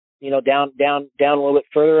lump, down a little bit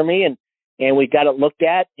further in me, and we got it looked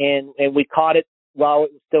at, and we caught it while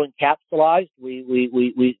it was still encapsulated.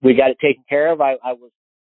 We got it taken care of. I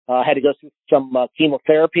had to go through some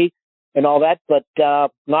chemotherapy and all that, but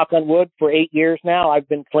knock on wood, for 8 years now, I've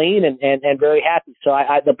been clean and very happy. So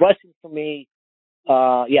the blessing for me,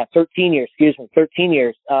 13 years,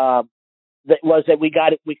 that was that we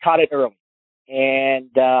caught it early. And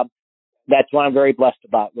that's what I'm very blessed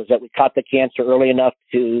about, was that we caught the cancer early enough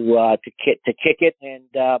to kick it and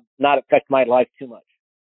not affect my life too much.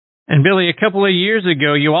 And Billy, a couple of years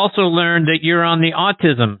ago, you also learned that you're on the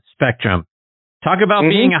autism spectrum. Talk about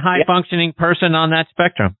being a high-functioning person on that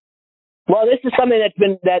spectrum. Well, this is something that's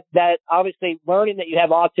been that obviously learning that you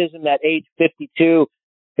have autism at age 52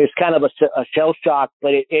 is kind of a shell shock,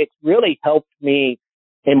 but it's really helped me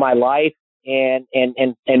in my life and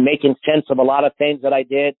making sense of a lot of things that I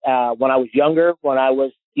did when I was younger, when I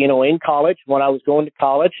was in college when I was going to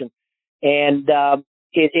college, and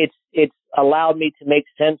it's allowed me to make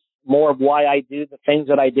sense more of why I do the things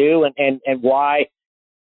that I do, and why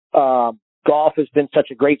golf has been such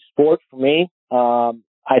a great sport for me.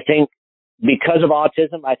 I think because of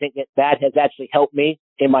autism, I think that has actually helped me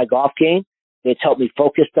in my golf game. It's helped me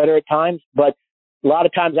focus better at times, but a lot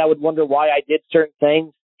of times I would wonder why I did certain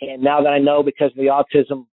things. And now that I know because of the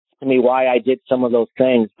autism to me, why I did some of those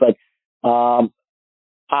things. But,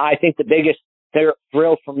 I think the biggest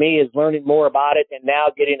thrill for me is learning more about it, and now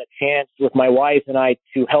getting a chance with my wife and I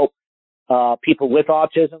to help, people with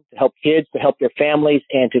autism, to help kids, to help their families,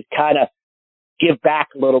 and to kind of give back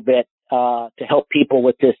a little bit, to help people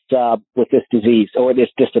with this disease or this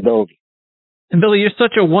disability. And Billy, you're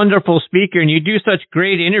such a wonderful speaker and you do such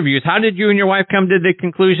great interviews. How did you and your wife come to the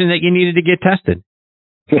conclusion that you needed to get tested?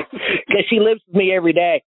 Because she lives with me every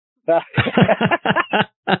day.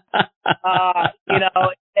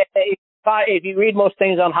 If you read most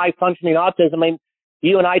things on high functioning autism, I mean,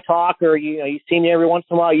 you and I talk, or you see me every once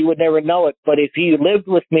in a while, you would never know it. But if you lived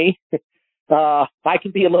with me, I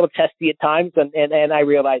can be a little testy at times, and I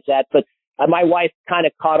realize that. But my wife kind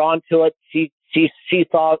of caught on to it. She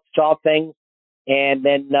saw things, and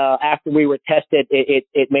then after we were tested,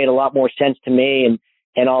 it made a lot more sense to me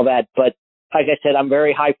and all that. But like I said, I'm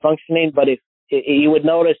very high functioning. But if you would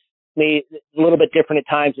notice me a little bit different at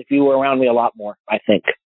times if you were around me a lot more, I think.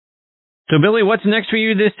 So Billy, what's next for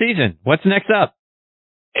you this season? What's next up?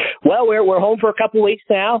 Well, we're home for a couple of weeks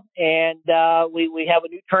now, and we have a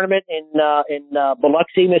new tournament in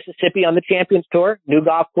Biloxi, Mississippi, on the Champions Tour. New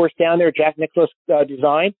golf course down there, Jack Nicklaus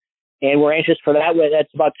design, and we're anxious for that.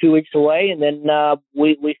 That's about 2 weeks away, and then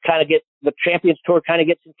we kind of get the Champions Tour kind of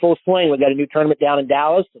gets in full swing. We got a new tournament down in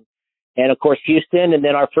Dallas, and of course Houston, and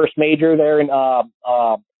then our first major there in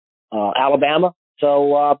Alabama.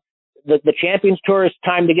 So the Champions Tour is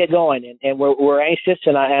time to get going, and we're anxious,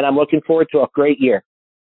 and I'm looking forward to a great year.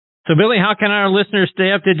 So, Billy, how can our listeners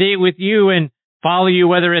stay up to date with you and follow you,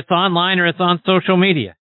 whether it's online or it's on social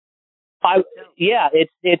media?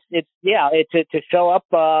 It's to show up.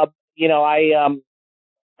 I'm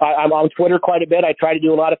on Twitter quite a bit. I try to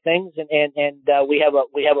do a lot of things, and we have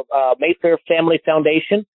a Mayfair Family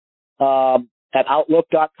Foundation at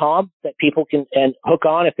Outlook.com that people can hook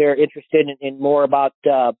on if they're interested in more about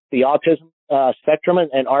the autism spectrum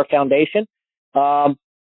and our foundation.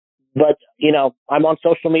 But, I'm on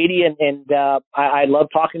social media, and I love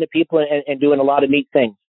talking to people and doing a lot of neat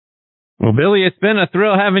things. Well, Billy, it's been a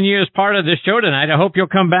thrill having you as part of the show tonight. I hope you'll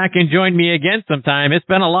come back and join me again sometime. It's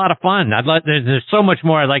been a lot of fun. There's so much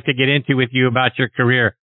more I'd like to get into with you about your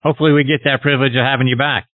career. Hopefully we get that privilege of having you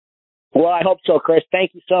back. Well, I hope so, Chris.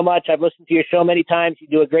 Thank you so much. I've listened to your show many times. You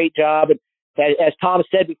do a great job. And as Tom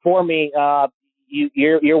said before me,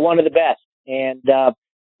 you're one of the best. And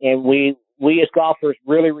we as golfers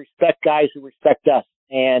really respect guys who respect us.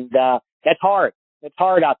 And that's hard. It's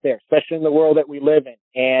hard out there, especially in the world that we live in.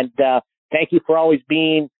 And thank you for always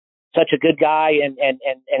being such a good guy and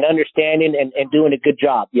understanding and doing a good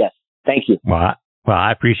job. Yes. Thank you. Well,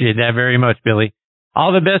 I appreciate that very much, Billy.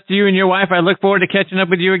 All the best to you and your wife. I look forward to catching up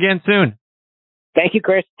with you again soon. Thank you,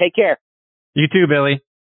 Chris. Take care. You too, Billy.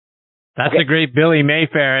 That's the great Billy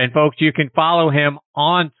Mayfair. And folks, you can follow him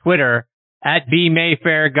on Twitter at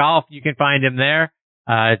 @BMayfairGolf. You can find him there.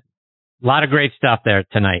 A lot of great stuff there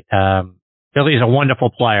tonight. Billy's a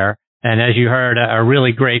wonderful player, and as you heard, a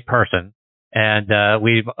really great person. And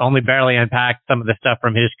we've only barely unpacked some of the stuff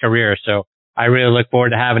from his career, so I really look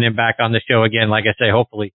forward to having him back on the show again, like I say,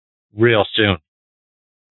 hopefully real soon.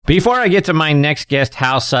 Before I get to my next guest,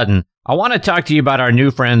 Hal Sutton, I want to talk to you about our new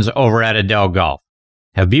friends over at Adele Golf.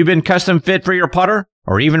 Have you been custom fit for your putter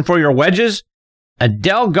or even for your wedges?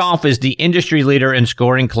 Adele Golf is the industry leader in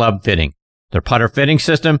scoring club fitting. Their putter fitting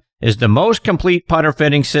system is the most complete putter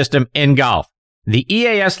fitting system in golf. The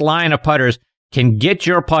EAS line of putters can get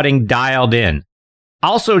your putting dialed in.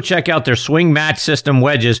 Also check out their swing match system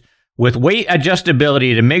wedges with weight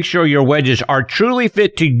adjustability to make sure your wedges are truly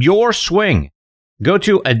fit to your swing. Go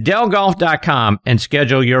to adelegolf.com and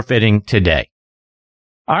schedule your fitting today.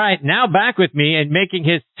 All right, now back with me and making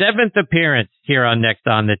his 7th appearance here on Next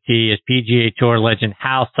on the Tee is PGA Tour legend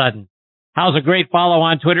Hal Sutton. Hal's a great follow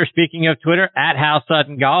on Twitter, speaking of Twitter, at Hal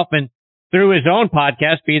Sutton Golf, and through his own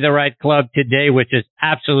podcast, Be the Right Club Today, which is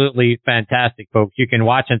absolutely fantastic, folks. You can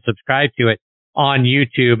watch and subscribe to it on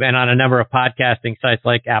YouTube and on a number of podcasting sites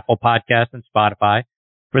like Apple Podcasts and Spotify.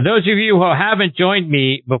 For those of you who haven't joined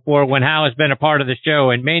me before when Hal has been a part of the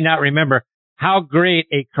show and may not remember how great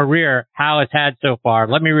a career Hal has had so far,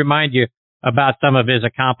 let me remind you about some of his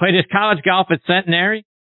accomplishments. Played his college golf at Centenary.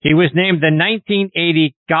 He was named the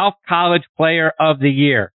 1980 Golf College Player of the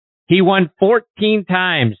Year. He won 14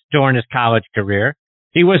 times during his college career.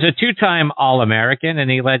 He was a two-time All-American, and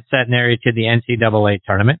he led Centenary to the NCAA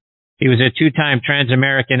tournament. He was a two-time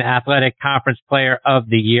Trans-American Athletic Conference Player of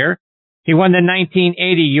the Year. He won the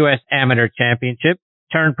 1980 U.S. Amateur Championship,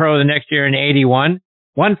 turned pro the next year in 81,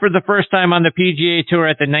 won for the first time on the PGA Tour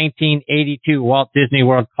at the 1982 Walt Disney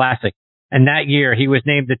World Classic. And that year, he was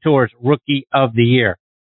named the Tour's Rookie of the Year.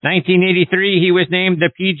 1983, he was named the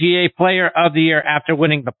PGA Player of the Year after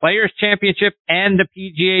winning the Players' Championship and the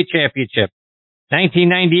PGA Championship.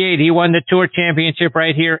 1998, he won the Tour Championship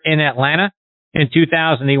right here in Atlanta. In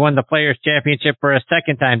 2000, he won the Players' Championship for a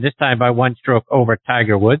second time, this time by one stroke over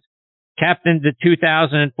Tiger Woods. Captained the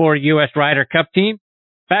 2004 U.S. Ryder Cup team.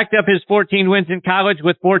 Backed up his 14 wins in college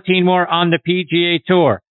with 14 more on the PGA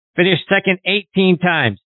Tour. Finished second 18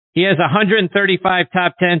 times. He has 135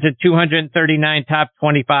 top 10s and 239 top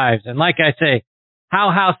 25s. And like I say,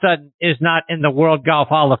 how Hal Sutton is not in the World Golf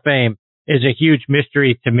Hall of Fame is a huge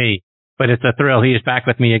mystery to me. But it's a thrill. He is back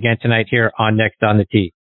with me again tonight here on Next on the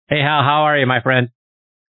Tee. Hey, Hal, how are you, my friend?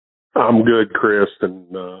 I'm good, Chris, and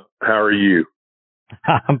how are you?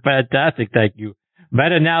 I'm fantastic, thank you.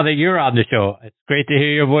 Better now that you're on the show. It's great to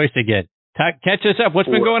hear your voice again. Catch us up. What's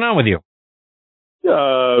been going on with you?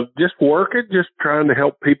 Just working, just trying to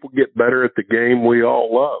help people get better at the game we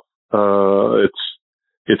all love.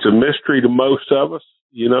 It's a mystery to most of us.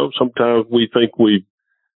 You know, sometimes we think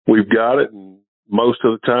we've got it, and most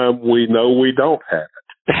of the time we know we don't have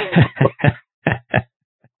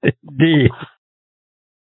it. Indeed.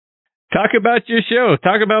 Talk about your show.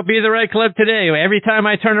 Talk about Be the Right Club today. Every time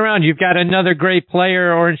I turn around, you've got another great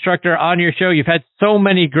player or instructor on your show. You've had so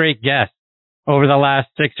many great guests over the last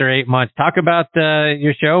 6 or 8 months. Talk about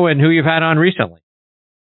your show and who you've had on recently.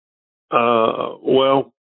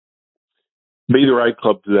 Well, Be the Right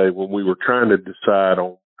Club today, when we were trying to decide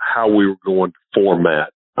on how we were going to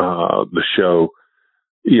format the show,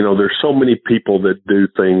 you know, there's so many people that do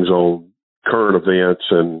things on current events,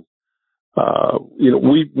 and you know,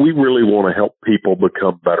 we really want to help people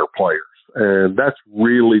become better players, and that's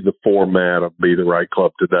really the format of Be the Right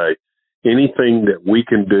Club today. Anything that we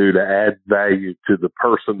can do to add value to the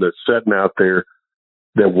person that's sitting out there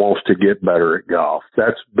that wants to get better at golf.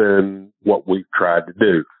 That's been what we've tried to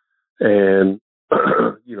do. And,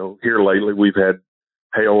 you know, here lately we've had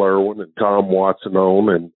Hale Irwin and Tom Watson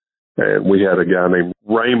on, and we had a guy named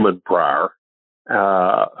Raymond Pryor,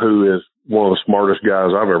 who is one of the smartest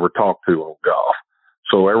guys I've ever talked to on golf.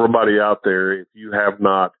 So everybody out there, if you have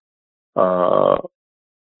not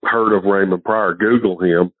heard of Raymond Pryor, Google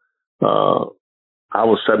him. I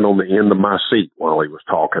was sitting on the end of my seat while he was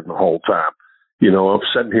talking the whole time. You know, I'm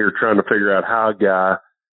sitting here trying to figure out how a guy,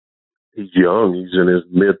 he's young, he's in his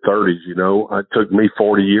mid-30s, you know. It took me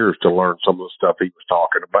 40 years to learn some of the stuff he was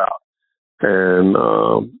talking about. And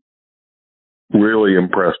really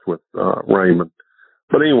impressed with Raymond.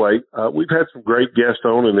 But anyway, we've had some great guests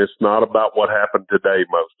on, and it's not about what happened today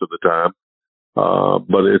most of the time,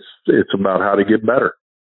 but it's about how to get better.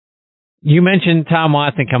 You mentioned Tom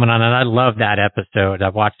Watson coming on, and I love that episode.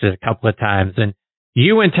 I've watched it a couple of times, and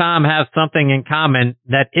you and Tom have something in common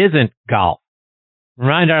that isn't golf.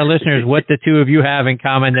 Remind our listeners what the two of you have in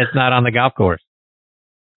common that's not on the golf course.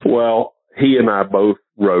 Well, he and I both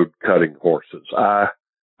rode cutting horses. I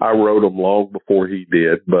rode them long before he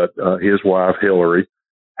did, but his wife, Hillary,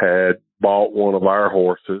 had bought one of our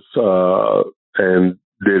horses and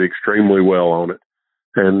did extremely well on it.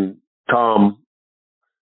 And Tom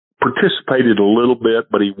participated a little bit,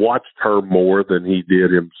 but he watched her more than he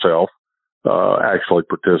did himself actually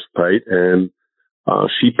participate. And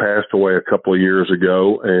she passed away a couple of years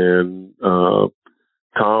ago, and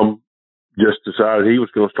Tom just decided he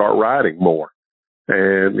was going to start riding more.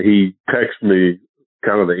 And he texted me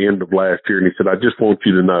kind of the end of last year, and he said, I just want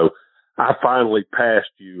you to know, I finally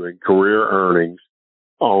passed you in career earnings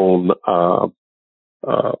on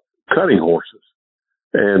cutting horses.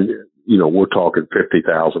 And, you know, we're talking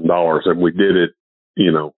 $50,000, and we did it,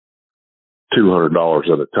 you know,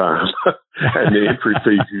 $200 at a time. And the entry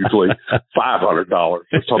fee is usually $500 or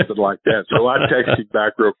something like that. So I texted him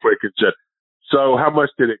back real quick and said, so how much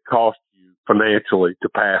did it cost you financially to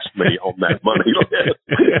pass me on that money list?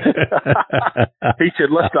 He said,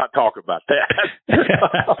 let's not talk about that.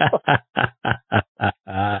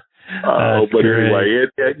 But anyway,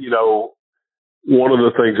 it, you know, one of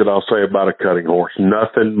the things that I'll say about a cutting horse,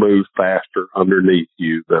 nothing moves faster underneath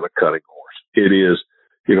you than a cutting horse. It is,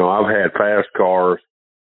 you know, I've had fast cars,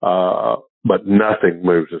 but nothing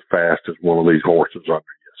moves as fast as one of these horses under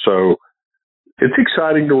you. So it's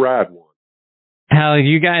exciting to ride one. Hal,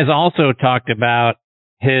 you guys also talked about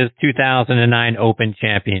his 2009 Open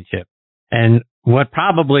championship and what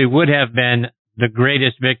probably would have been the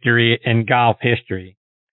greatest victory in golf history.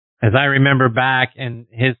 As I remember back in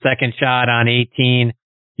his second shot on 18,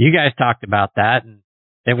 you guys talked about that, and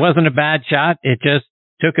it wasn't a bad shot. It just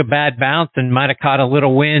took a bad bounce and might have caught a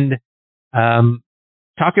little wind.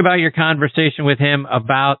 Talk about your conversation with him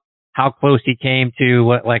about how close he came to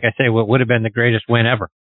what, like I say, what would have been the greatest win ever.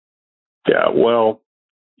 Yeah, well,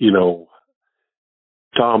 you know,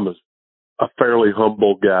 Tom is a fairly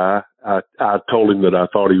humble guy. I told him that I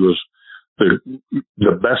thought he was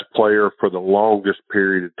the best player for the longest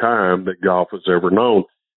period of time that golf has ever known,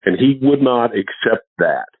 and he would not accept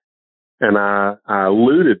that. And I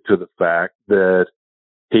alluded to the fact that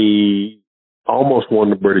he almost won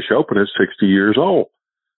the British Open at 60 years old.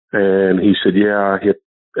 And he said, yeah, I hit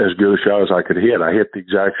as good a shot as I could hit. I hit the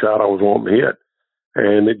exact shot I was wanting to hit.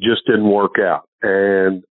 And it just didn't work out.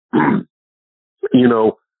 And, you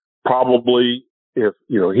know, probably if,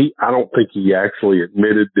 you know, I don't think he actually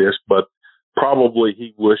admitted this, but probably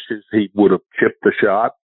he wishes he would have chipped the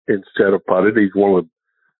shot instead of putted. He's one of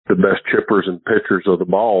the best chippers and pitchers of the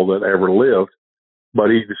ball that ever lived. But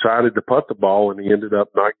he decided to putt the ball, and he ended up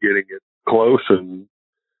not getting it close and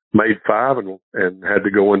made 5 and had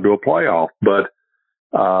to go into a playoff. But,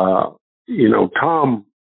 you know, Tom,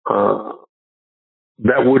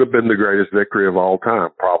 that would have been the greatest victory of all time,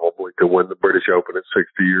 probably, to win the British Open at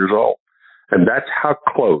 60 years old. And that's how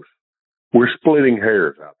close. We're splitting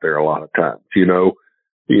hairs out there a lot of times. You know,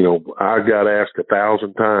 I got asked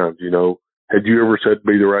 1,000 times, you know, had you ever said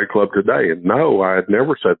be the right club today? And no, I had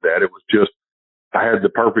never said that. It was just, I had the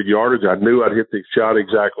perfect yardage. I knew I'd hit the shot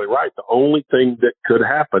exactly right. The only thing that could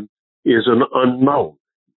happen is an unknown.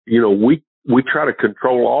 You know, we try to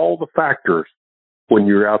control all the factors when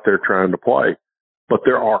you're out there trying to play, but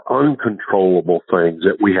there are uncontrollable things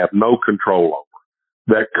that we have no control over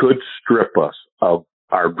that could strip us of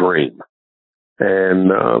our dream.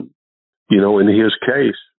 And, you know, in his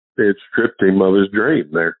case, it stripped him of his dream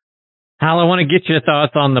there. Hal, I want to get your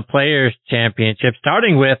thoughts on the Players' Championship,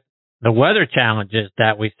 starting with the weather challenges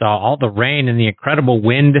that we saw, all the rain and the incredible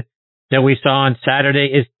wind that we saw on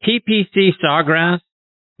Saturday. Is TPC Sawgrass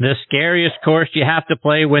the scariest course you have to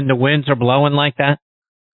play when the winds are blowing like that?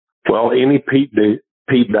 Well, any Pete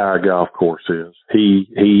Dye golf course is.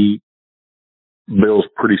 He builds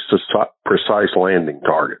pretty precise landing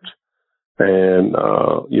targets. And,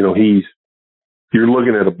 you know, you're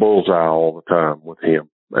looking at a bullseye all the time with him,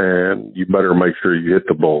 and you better make sure you hit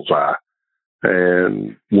the bullseye.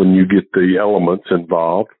 And when you get the elements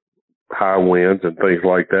involved, high winds and things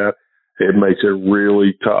like that, it makes it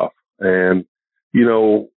really tough. And, you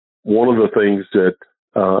know, one of the things that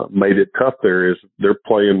made it tough there is they're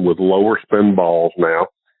playing with lower spin balls now,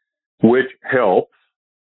 which helps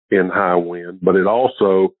in high wind, but it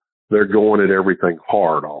also, they're going at everything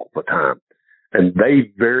hard all the time. And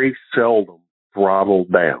they very seldom throttle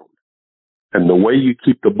down. And the way you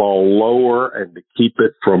keep the ball lower and to keep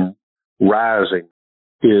it from rising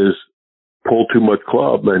is pull too much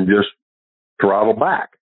club and just throttle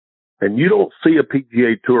back. And you don't see a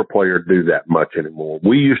PGA Tour player do that much anymore.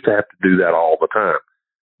 We used to have to do that all the time,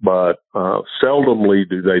 but seldomly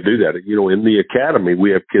do they do that. You know, in the academy,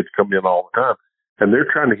 we have kids come in all the time, and they're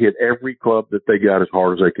trying to hit every club that they got as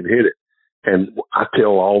hard as they can hit it. And I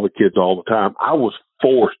tell all the kids all the time, I was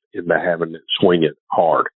forced into having to swing it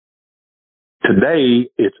hard. Today,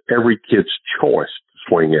 it's every kid's choice to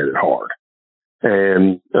swing at it hard.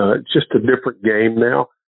 And it's just a different game now.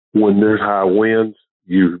 When there's high winds,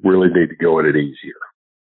 you really need to go at it easier.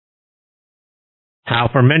 Hal,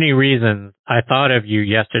 for many reasons, I thought of you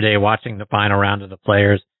yesterday watching the final round of the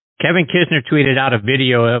Players. Kevin Kisner tweeted out a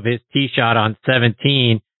video of his tee shot on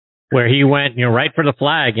 17 where he went, you know, right for the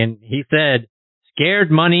flag, and he said, "Scared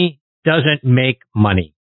money doesn't make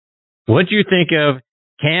money." What do you think of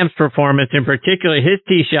Cam's performance, in particular his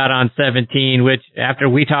tee shot on 17, which, after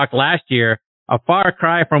we talked last year, a far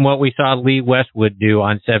cry from what we saw Lee Westwood do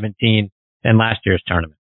on 17 in last year's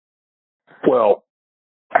tournament? Well,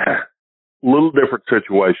 a little different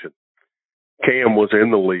situation. Cam was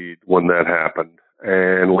in the lead when that happened,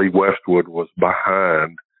 and Lee Westwood was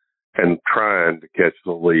behind and trying to catch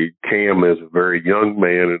the lead. Cam is a very young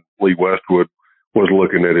man, and Lee Westwood was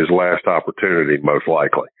looking at his last opportunity, most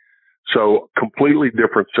likely. So, completely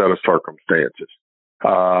different set of circumstances.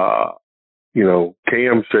 You know,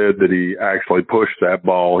 Cam said that he actually pushed that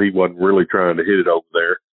ball. He wasn't really trying to hit it over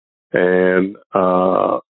there. And,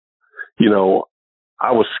 you know,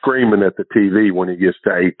 I was screaming at the TV when he gets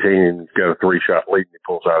to 18 and he's got a 3-shot lead and he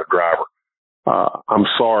pulls out a driver. I'm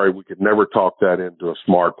sorry, we could never talk that into a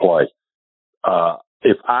smart play.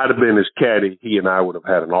 if I'd have been his caddy, he and I would have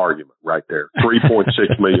had an argument right there.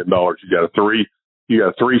 $3.6 million. You got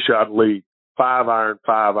a 3-shot lead,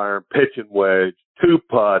 5-iron, pitching wedge,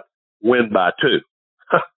 2-putt, win by 2.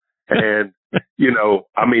 And,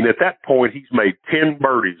 at that point, he's made 10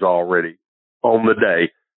 birdies already on the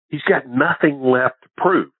day. He's got nothing left to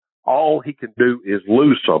prove. All he can do is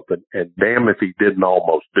lose something, and damn if he didn't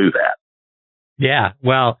almost do that. Yeah,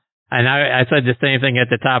 well, and I said the same thing at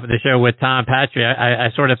the top of the show with Tom Patri.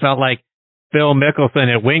 I sort of felt like Phil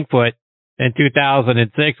Mickelson at Winged Foot in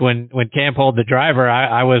 2006 when Cam pulled the driver.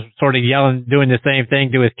 I was sort of yelling, doing the same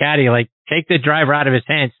thing to his caddy, like, take the driver out of his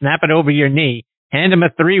hand, snap it over your knee, hand him a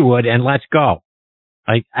 3-wood, and let's go.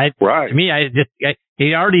 Right. To me,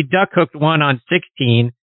 he already duck hooked one on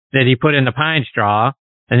 16 that he put in the pine straw,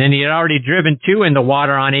 and then he had already driven 2 in the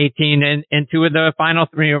water on 18 and 2 of the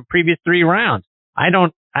previous 3 rounds. I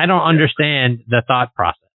don't understand the thought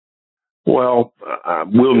process. Well,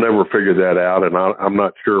 we'll never figure that out, and I'm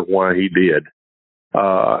not sure why he did.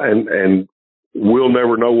 And we'll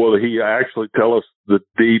never know whether he actually tell us the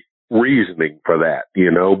deep reasoning for that,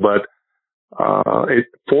 but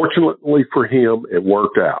fortunately for him, it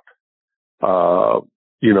worked out.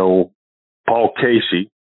 Paul Casey,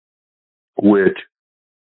 which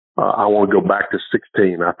I want to go back to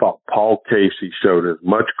 16. I thought Paul Casey showed as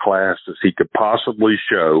much class as he could possibly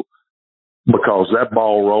show, because that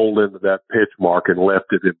ball rolled into that pitch mark and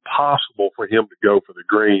left it impossible for him to go for the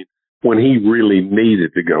green when he really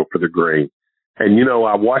needed to go for the green. And,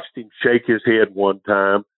 I watched him shake his head one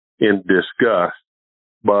time in disgust,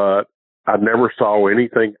 but I never saw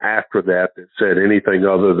anything after that said anything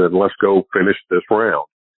other than let's go finish this round.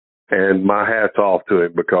 And my hat's off to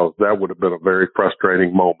him, because that would have been a very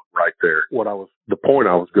frustrating moment right there. The point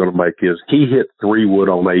I was going to make is he hit 3-wood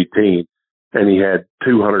on 18 and he had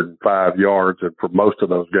 205 yards. And for most of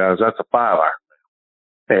those guys, that's a 5-iron.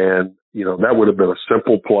 And, that would have been a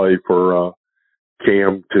simple play for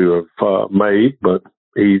Cam to have made, but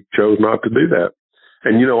he chose not to do that.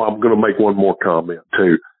 And, I'm going to make one more comment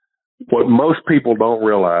too. What most people don't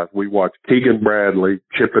realize, we watch Keegan Bradley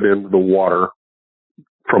chip it into the water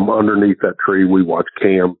from underneath that tree. We watch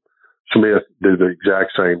Cam Smith do the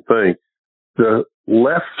exact same thing. The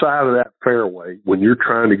left side of that fairway, when you're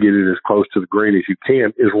trying to get it as close to the green as you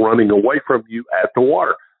can, is running away from you at the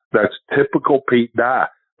water. That's typical Pete Dye.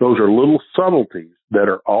 Those are little subtleties that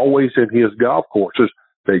are always in his golf courses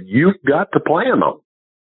that you've got to plan on.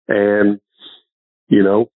 And,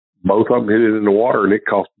 both of them hit it in the water, and it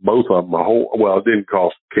cost both of them it didn't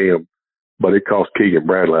cost Cam, but it cost Keegan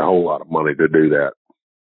Bradley a whole lot of money to do that.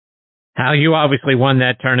 Hal, you obviously won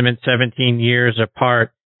that tournament 17 years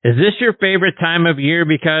apart. Is this your favorite time of year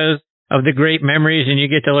because of the great memories and you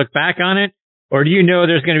get to look back on it? Or do you know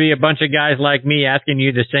there's going to be a bunch of guys like me asking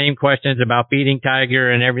you the same questions about beating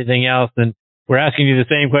Tiger and everything else, and we're asking you the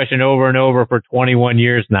same question over and over for 21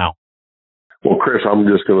 years now? Well, Chris, I'm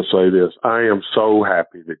just going to say this. I am so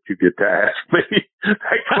happy that you get to ask me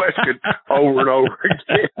that question over and over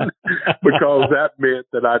again, because that meant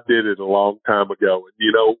that I did it a long time ago.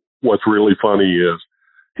 And what's really funny is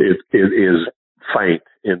it is faint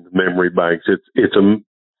in the memory banks.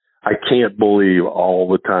 I can't believe all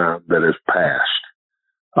the time that has passed.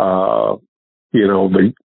 The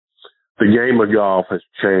game of golf has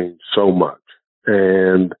changed so much,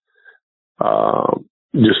 and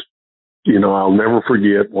I'll never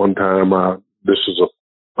forget one time. This is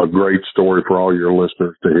a great story for all your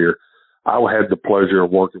listeners to hear. I had the pleasure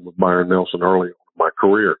of working with Byron Nelson early on in my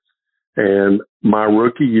career. And my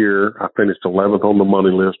rookie year, I finished 11th on the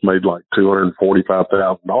money list, made like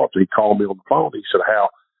 $245,000. He called me on the phone. He said, Hal,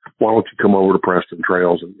 why don't you come over to Preston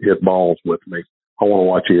Trails and hit balls with me? I want to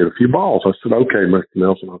watch you hit a few balls. I said, okay, Mr.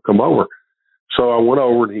 Nelson, I'll come over. So I went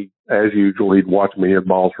over, and as usual, he'd watch me hit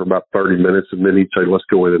balls for about 30 minutes, and then he'd say, let's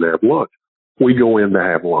go in and have lunch. We go in to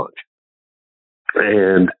have lunch.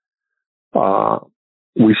 And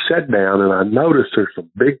we sat down, and I noticed there's some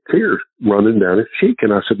big tears running down his cheek.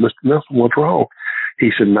 And I said, Mr. Nelson, what's wrong?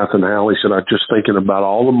 He said, nothing, Hal. He said, I'm just thinking about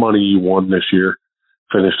all the money you won this year.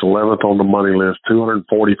 Finished 11th on the money list,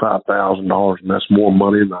 $245,000, and that's more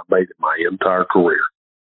money than I made in my entire career.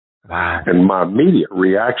 Wow. And my immediate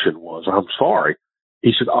reaction was, I'm sorry.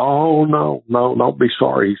 He said, oh, no, don't be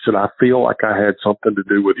sorry. He said, I feel like I had something to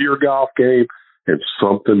do with your golf game and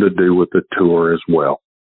something to do with the tour as well.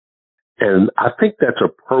 And I think that's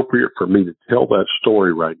appropriate for me to tell that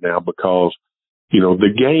story right now, because,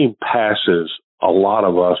 the game passes a lot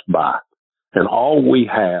of us by, and all we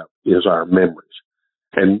have is our memories.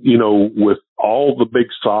 And, with all the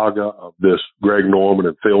big saga of this Greg Norman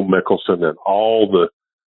and Phil Mickelson and all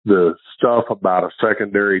the stuff about a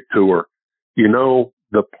secondary tour,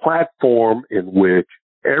 the platform in which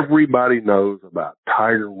everybody knows about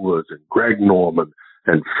Tiger Woods and Greg Norman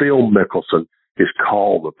and Phil Mickelson is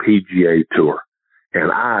called the PGA Tour.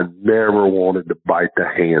 And I never wanted to bite the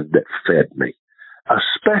hand that fed me,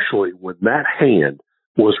 especially when that hand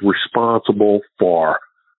was responsible for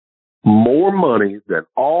more money than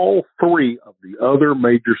all three of the other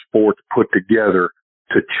major sports put together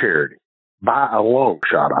to charity, by a long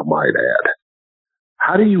shot, I might add.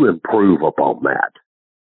 How do you improve upon that?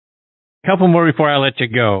 Couple more before I let you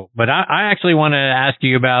go, but I actually want to ask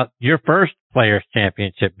you about your first Players'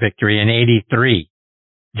 Championship victory in '83.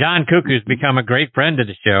 John Cuckoo's become a great friend of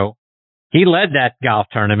the show. He led that golf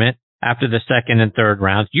tournament after the second and third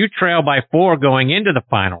rounds. You trail by 4 going into the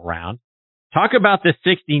final round. Talk about the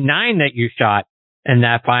 69 that you shot in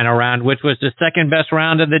that final round, which was the second best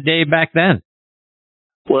round of the day back then.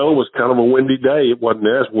 Well, it was kind of a windy day. It wasn't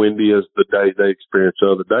as windy as the day they experienced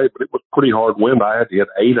the other day, but it was pretty hard wind. I had to hit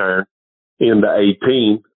 8-iron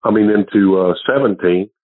into 17,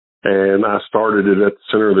 and I started it at the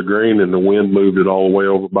center of the green, and the wind moved it all the way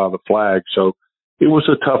over by the flag. So it was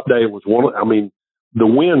a tough day. It was the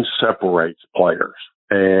wind separates players,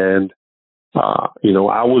 and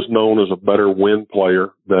I was known as a better wind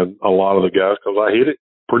player than a lot of the guys because I hit it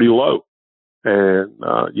pretty low. And,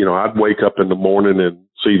 I'd wake up in the morning and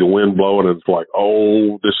see the wind blowing, and it's like,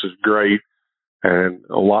 oh, this is great. And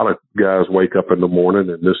a lot of guys wake up in the morning,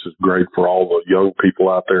 and this is great for all the young people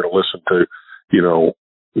out there to listen to.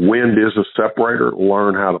 Wind is a separator.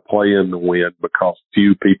 Learn how to play in the wind because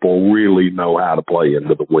few people really know how to play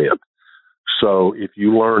into the wind. So if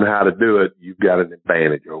you learn how to do it, you've got an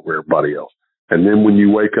advantage over everybody else. And then when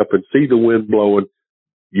you wake up and see the wind blowing,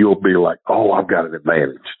 you'll be like, oh, I've got an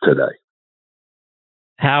advantage today.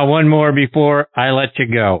 Hal, one more before I let you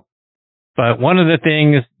go. But one of the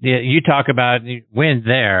things that you talk about, wind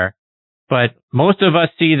there, but most of us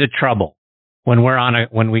see the trouble when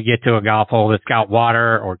we get to a golf hole that's got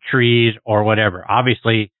water or trees or whatever.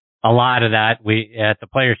 Obviously, a lot of that at the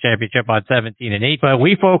Players' Championship on 17 and 8, but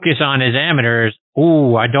we focus on as amateurs,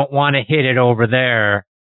 ooh, I don't want to hit it over there.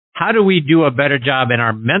 How do we do a better job in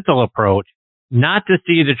our mental approach not to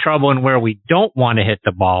see the trouble in where we don't want to hit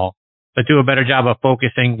the ball, but do a better job of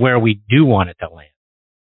focusing where we do want it to land?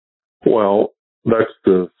 Well, that's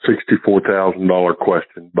the $64,000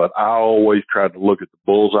 question, but I always tried to look at the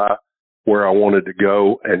bullseye where I wanted to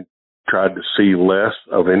go and tried to see less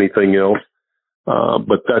of anything else.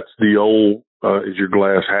 But that's the old, is your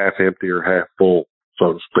glass half empty or half full,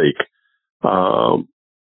 so to speak. Are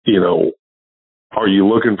you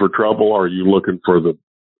looking for trouble or are you looking for the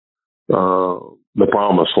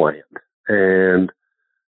promised land? And,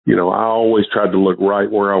 I always tried to look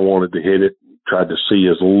right where I wanted to hit it, tried to see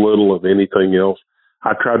as little of anything else.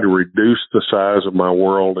 I tried to reduce the size of my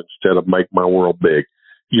world instead of make my world big.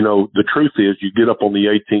 The truth is you get up on the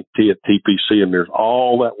 18th tee at TPC and there's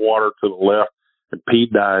all that water to the left, and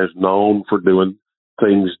Pete Dye is known for doing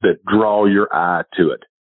things that draw your eye to it.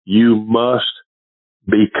 You must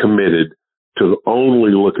be committed to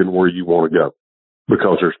only looking where you want to go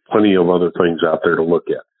because there's plenty of other things out there to look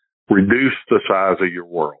at. Reduce the size of your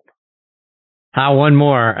world. One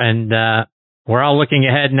more, and we're all looking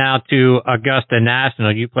ahead now to Augusta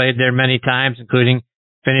National. You played there many times, including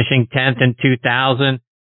finishing 10th in 2000.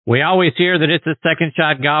 We always hear that it's a second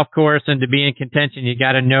shot golf course, and to be in contention, you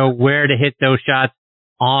got to know where to hit those shots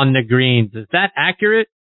on the greens. Is that accurate?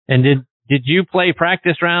 And did you play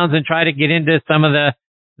practice rounds and try to get into some of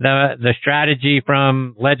the strategy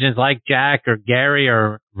from legends like Jack or Gary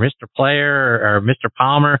or Mr. Player or Mr.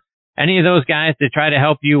 Palmer? Any of those guys to try to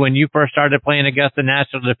help you when you first started playing Augusta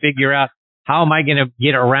National to figure out how am I going to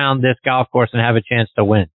get around this golf course and have a chance to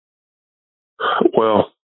win?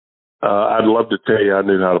 Well, I'd love to tell you I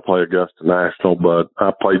knew how to play Augusta National, but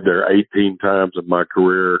I played there 18 times in my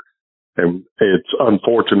career, and it's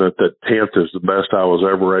unfortunate that 10th is the best I was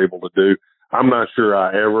ever able to do. I'm not sure I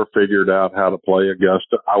ever figured out how to play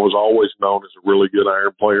Augusta. I was always known as a really good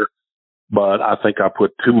iron player, but I think I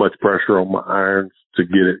put too much pressure on my irons to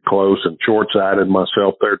get it close and short-sided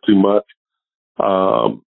myself there too much.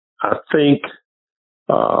 I think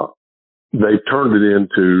they've turned it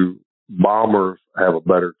into bombers have a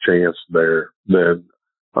better chance there than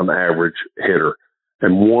an average hitter.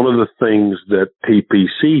 And one of the things that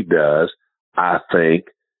TPC does, I think,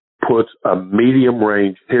 puts a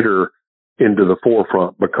medium-range hitter into the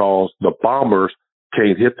forefront because the bombers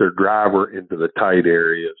can't hit their driver into the tight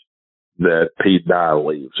areas that Pete Dye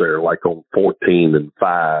leaves there, like on 14 and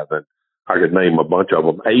 5, and I could name a bunch of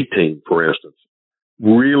them. 18, for instance,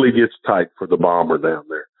 really gets tight for the bomber down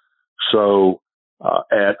there. So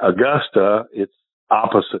at Augusta, it's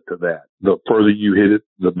opposite to that. The further you hit it,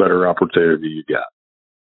 the better opportunity you got.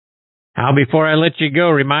 Hal, before I let you go,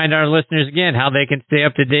 remind our listeners again how they can stay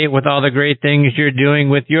up to date with all the great things you're doing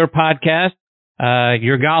with your podcast,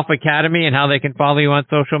 your golf academy, and how they can follow you on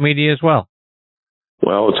social media as well.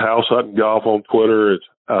 Well, it's Hal Sutton Golf on Twitter. It's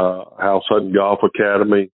Hal Sutton Golf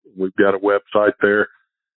Academy. We've got a website there,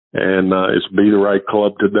 and it's Be the Right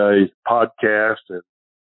Club Today podcast. And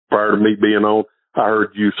prior to me being on, I heard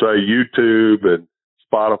you say YouTube and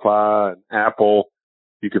Spotify and Apple.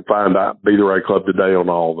 You can find out Be the Right Club Today on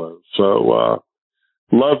all those. So,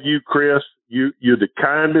 love you, Chris. You're the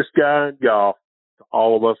kindest guy in golf to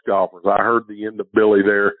all of us golfers. I heard the end of Billy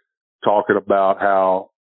there talking about how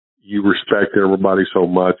you respect everybody so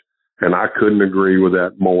much, and I couldn't agree with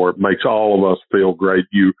that more. It makes all of us feel great.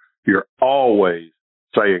 You're always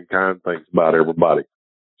saying kind things about everybody.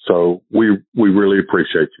 So we really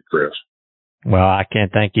appreciate you, Chris. Well, I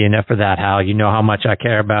can't thank you enough for that, Hal. You know how much I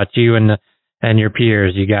care about you and your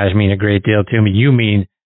peers. You guys mean a great deal to me. You mean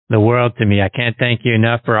the world to me. I can't thank you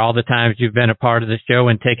enough for all the times you've been a part of the show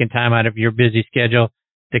and taken time out of your busy schedule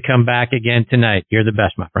to come back again tonight. You're the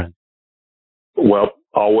best, my friend. Well,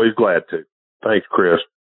 always glad to. Thanks, Chris.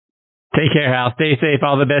 Take care, Hal. Stay safe.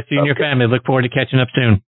 All the best to you and your family. Look forward to catching up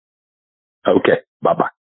soon. Okay. Bye-bye.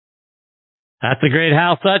 That's the great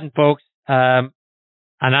Hal Sutton, folks. And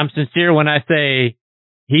I'm sincere when I say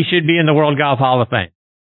he should be in the World Golf Hall of Fame.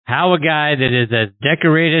 How a guy that is as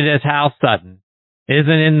decorated as Hal Sutton isn't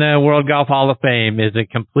in the World Golf Hall of Fame is a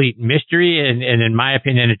complete mystery and in my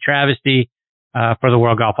opinion, a travesty for the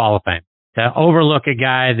World Golf Hall of Fame. To overlook a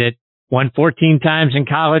guy that won 14 times in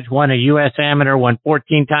college, won a U.S. Amateur, won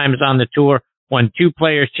 14 times on the tour, won 2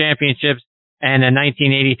 Players' Championships, and a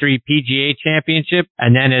 1983 PGA Championship,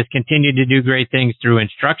 and then has continued to do great things through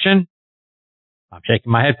Instruction. I'm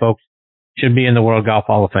shaking my head, folks. Should be in the World Golf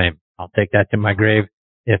Hall of Fame. I'll take that to my grave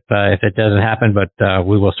if it doesn't happen, but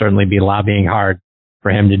we will certainly be lobbying hard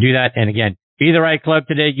for him to do that. And again, Be the Right Club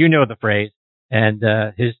Today. You know the phrase. And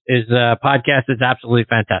his podcast is absolutely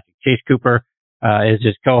fantastic. Chase Cooper is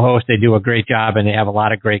his co-host. They do a great job, and they have a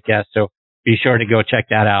lot of great guests. So be sure to go check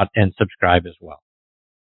that out and subscribe as well.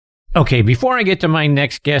 Okay, before I get to my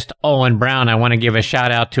next guest, Olin Browne, I want to give a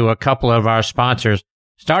shout out to a couple of our sponsors,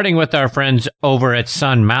 starting with our friends over at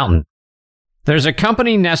Sun Mountain. There's a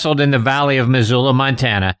company nestled in the valley of Missoula,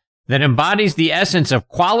 Montana, that embodies the essence of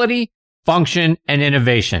quality, function, and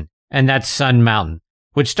innovation, and that's Sun Mountain,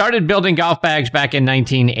 which started building golf bags back in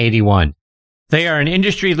 1981. They are an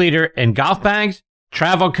industry leader in golf bags,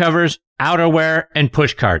 travel covers, outerwear, and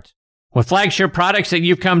push carts, with flagship products that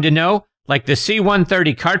you've come to know, like the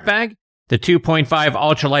C130 cart bag, the 2.5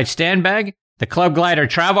 ultralight stand bag, the Club Glider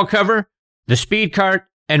travel cover, the Speed Cart,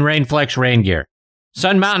 and Rainflex rain gear.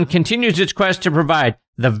 Sun Mountain continues its quest to provide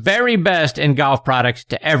the very best in golf products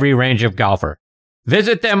to every range of golfer.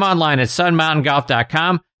 Visit them online at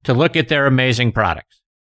sunmountaingolf.com to look at their amazing products.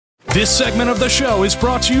 This segment of the show is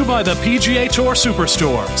brought to you by the PGA Tour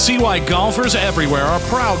Superstore. See why golfers everywhere are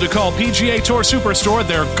proud to call PGA Tour Superstore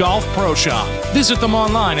their golf pro shop. Visit them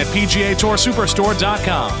online at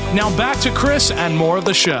PGATourSuperstore.com. Now back to Chris and more of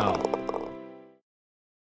the show.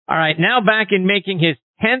 All right, now back in making his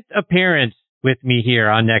 10th appearance with me here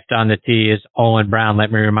on Next on the Tee is Olin Browne.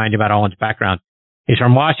 Let me remind you about Olin's background. He's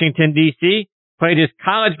from Washington, D.C., played his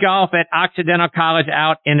college golf at Occidental College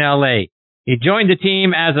out in L.A. He joined the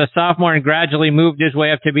team as a sophomore and gradually moved his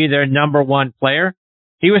way up to be their number 1 player.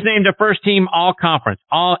 He was named a first-team All-Conference,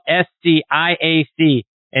 All-SCIAC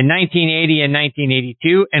in 1980 and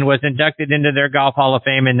 1982 and was inducted into their Golf Hall of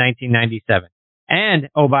Fame in 1997. And,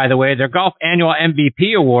 oh, by the way, their Golf Annual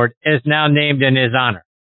MVP Award is now named in his honor.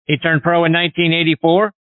 He turned pro in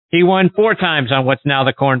 1984. He won 4 times on what's now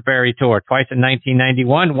the Korn Ferry Tour, twice in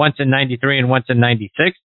 1991, once in 93, and once in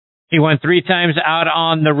 96. He won 3 times out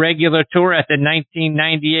on the regular tour at the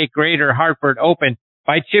 1998 Greater Hartford Open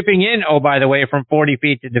by chipping in, oh, by the way, from 40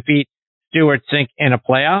 feet to defeat Stuart Sink in a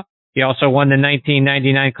playoff. He also won the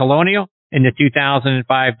 1999 Colonial and the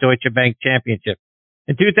 2005 Deutsche Bank Championship.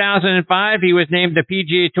 In 2005, he was named the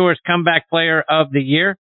PGA Tour's Comeback Player of the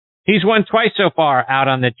Year. He's won twice so far out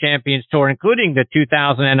on the Champions Tour, including the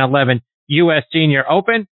 2011 U.S. Senior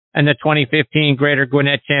Open and the 2015 Greater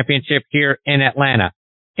Gwinnett Championship here in Atlanta.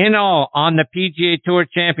 In all, on the PGA Tour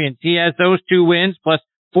Champions, he has those 2 wins plus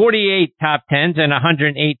 48 top 10s and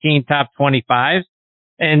 118 top 25s.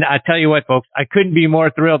 And I tell you what, folks, I couldn't be more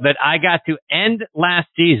thrilled that I got to end last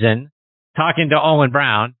season talking to Olin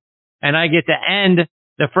Browne, and I get to end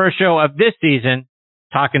the first show of this season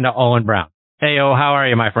talking to Olin Browne. Hey, how are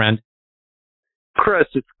you, my friend? Chris,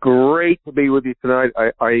 it's great to be with you tonight.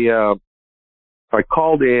 I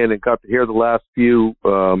called in and got to hear the last few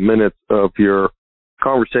minutes of your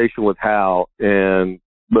conversation with Hal, I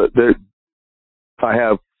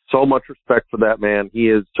have so much respect for that man. He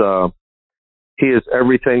is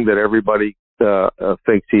everything that everybody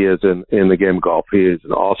thinks he is in the game of golf. He is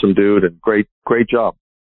an awesome dude and great job.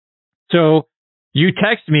 So you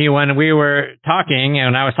texted me when we were talking,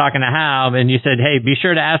 and I was talking to Hal, and you said, hey, be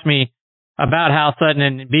sure to ask me about Hal Sutton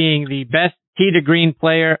and being the best tee to green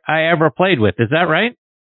player I ever played with. Is that right?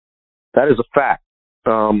 That is a fact.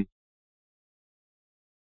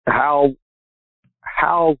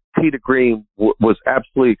 Hal tee to green was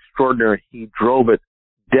absolutely extraordinary. He drove it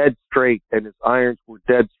dead straight, and his irons were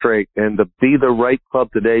dead straight. And the Be the Right Club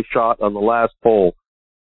Today shot on the last hole,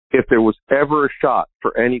 if there was ever a shot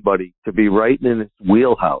for anybody to be right in his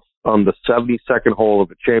wheelhouse on the 72nd hole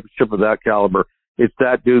of a championship of that caliber, it's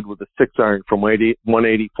that dude with the 6-iron from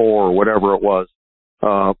 184 or whatever it was.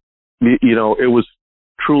 It was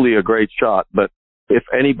truly a great shot. But if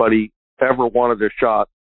anybody ever wanted a shot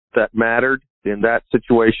that mattered in that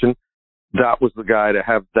situation, that was the guy to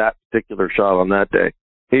have that particular shot on that day.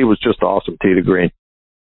 He was just awesome tee to green.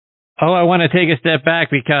 Oh, I want to take a step back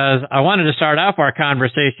because I wanted to start off our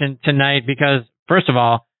conversation tonight because, first of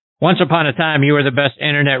all, once upon a time, you were the best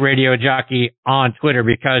internet radio jockey on Twitter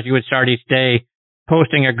because you would start each day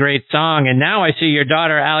posting a great song. And now I see your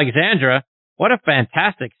daughter, Alexandra. What a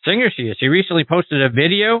fantastic singer she is. She recently posted a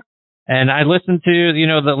video, and I listened to,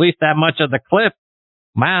 at least that much of the clip.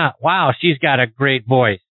 Wow, she's got a great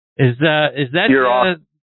voice. Is that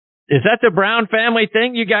the Browne family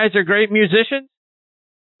thing? You guys are great musicians?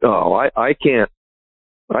 Oh, I can't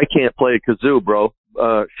play a kazoo, bro.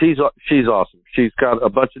 She's awesome. She's got a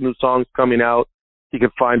bunch of new songs coming out. You can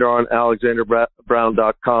find her on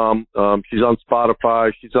alexanderbrowne.com. She's on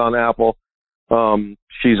Spotify. She's on Apple.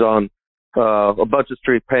 She's on a bunch of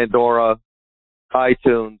street, Pandora,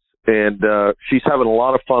 iTunes, and she's having a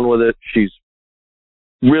lot of fun with it. She's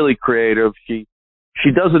really creative. She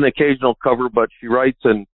does an occasional cover, but she writes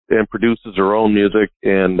and produces her own music,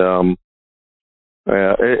 and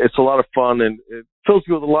it's a lot of fun, and it fills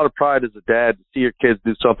you with a lot of pride as a dad to see your kids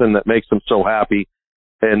do something that makes them so happy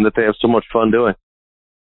and that they have so much fun doing.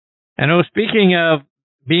 And speaking of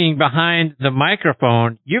being behind the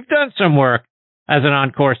microphone, you've done some work as an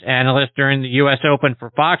on-course analyst during the U.S. Open for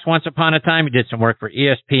Fox once upon a time. You did some work for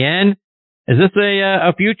ESPN. Is this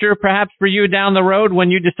a future perhaps for you down the road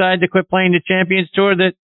when you decide to quit playing the Champions Tour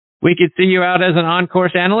that we could see you out as an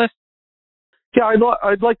on-course analyst? Yeah,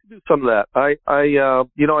 I'd like to do some of that. I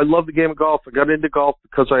love the game of golf. I got into golf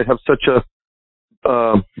because I have such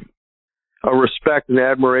a respect and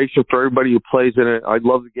admiration for everybody who plays in it. I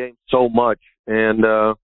love the game so much, and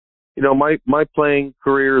my playing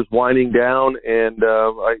career is winding down, and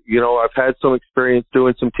I've had some experience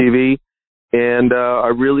doing some TV, and I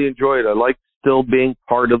really enjoy it. I like still being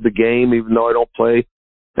part of the game, even though I don't play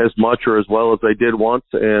as much or as well as I did once.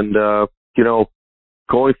 And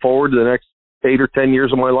going forward the next 8 or 10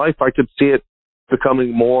 years of my life, I could see it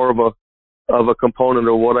becoming more of a component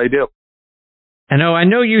of what I do. I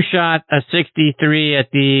know you shot a 63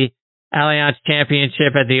 at the Allianz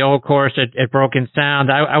Championship at the Old Course at Broken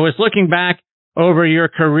Sound. I was looking back over your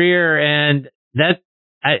career, and that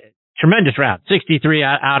tremendous round. 63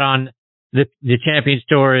 out on the Champions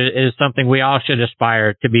Tour is something we all should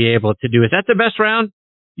aspire to be able to do. Is that the best round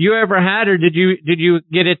you ever had, or did you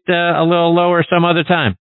get it a little lower some other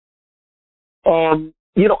time?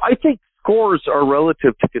 I think scores are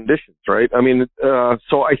relative to conditions, right? I mean,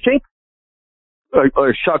 so I think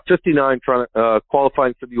I shot 59 trying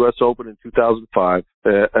qualifying for the U.S. Open in 2005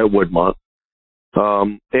 at Woodmont.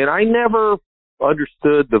 And I never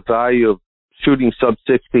understood the value of shooting sub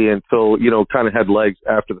 60 until, kind of had legs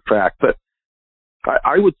after the fact. But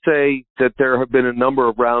I would say that there have been a number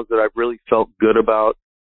of rounds that I've really felt good about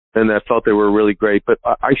and I felt they were really great. But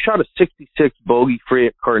I shot a 66 bogey-free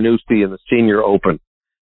at Carnoustie in the Senior Open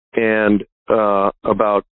and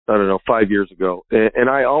about, 5 years ago. And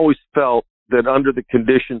I always felt that under the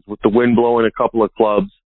conditions with the wind blowing a couple of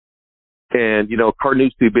clubs and,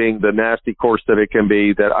 Carnoustie being the nasty course that it can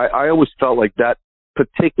be, that I always felt like that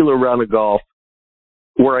particular round of golf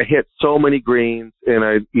where I hit so many greens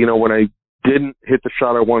and when I didn't hit the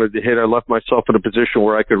shot I wanted to hit, I left myself in a position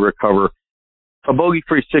where I could recover. A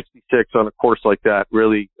bogey-free 66 on a course like that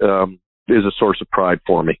really is a source of pride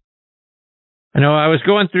for me. I was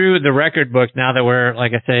going through the record books now that we're,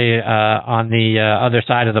 like I say, on the other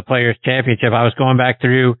side of the Players' Championship. I was going back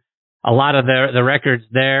through a lot of the records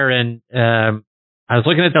there, and I was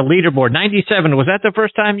looking at the leaderboard. 97, was that the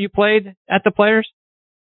first time you played at the Players?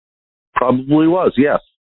 Probably was, yes.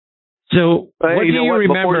 So what do you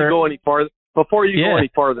remember? Before you go any farther, before you go any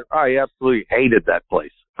farther, I absolutely hated that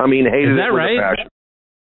place. I mean, hated it with a passion.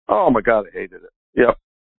 Oh my God, I hated it. Yep.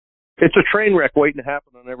 It's a train wreck waiting to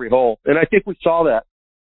happen on every hole. And I think we saw that.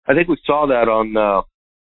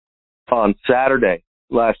 On Saturday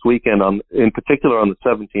last weekend, in particular on the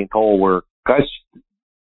 17th hole, where guys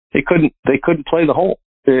they couldn't play the hole.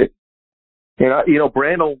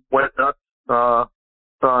 Brandel went nuts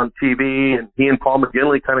on TV, and he and Paul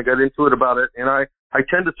McGinley kind of got into it about it. And I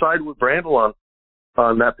tend to side with Brandel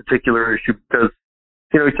on that particular issue because,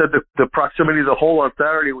 he said the proximity of the hole on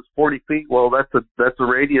Saturday was 40 feet. Well, that's the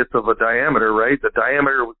radius of a diameter, right? The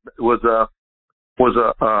diameter was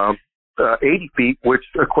 80 feet, which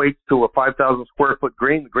equates to a 5,000 square foot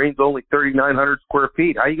green. The green's only 3,900 square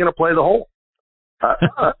feet. How are you going to play the hole?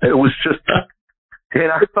 It was just,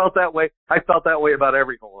 and I felt that way. I felt that way about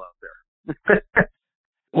every hole out there.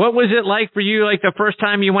 What was it like for you, like the first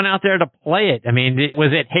time you went out there to play it? I mean,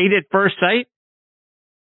 was it hate at first sight?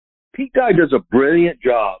 Pete Dye does a brilliant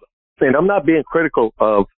job, and I'm not being critical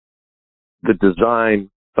of the design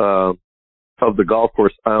of the golf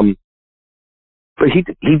course, but he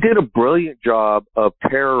did a brilliant job of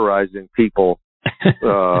terrorizing people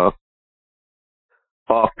off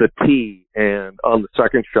the tee and on the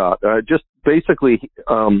second shot. Just basically,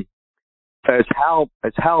 as Hal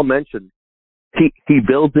mentioned, he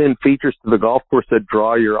builds in features to the golf course that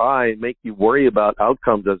draw your eye and make you worry about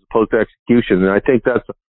outcomes as opposed to execution. And I think that's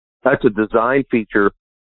a design feature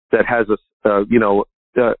that has an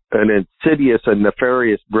insidious and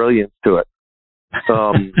nefarious brilliance to it.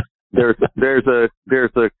 There's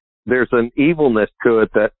an evilness to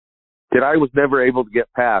it that I was never able to get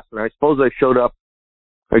past. And I suppose I showed up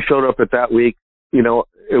at that week. I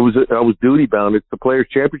was duty bound. It's the Players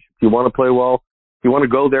Championship. You want to play well. You want to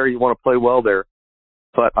go there. You want to play well there.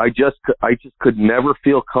 But I just could never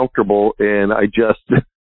feel comfortable, and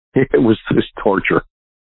it was just torture.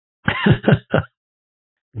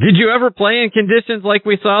 Did you ever play in conditions like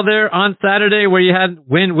we saw there on Saturday, where you had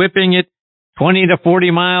wind whipping at 20 to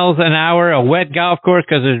 40 miles an hour, a wet golf course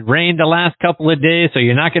because it rained the last couple of days, so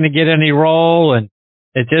you're not going to get any roll, and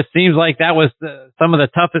it just seems like that was some of the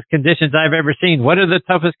toughest conditions I've ever seen. What are the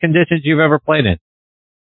toughest conditions you've ever played in?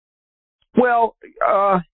 Well,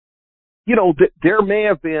 there may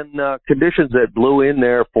have been conditions that blew in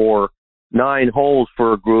there for 9 holes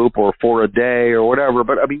for a group or for a day or whatever.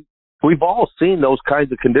 But, I mean, we've all seen those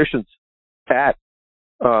kinds of conditions at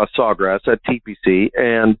Sawgrass, at TPC.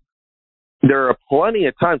 And there are plenty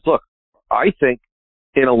of times. Look, I think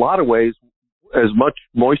in a lot of ways, as much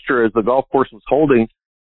moisture as the golf course was holding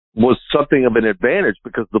was something of an advantage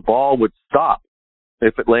because the ball would stop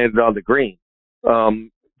if it landed on the green.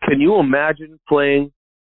 Can you imagine playing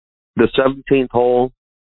the 17th hole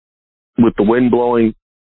with the wind blowing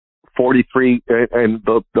 43, and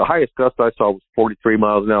the highest gust I saw was 43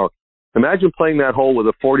 miles an hour. Imagine playing that hole with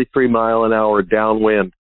a 43 mile an hour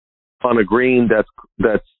downwind on a green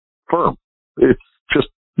that's firm. It's just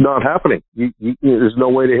not happening. There's no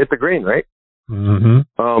way to hit the green, right? Mm-hmm.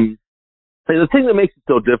 And the thing that makes it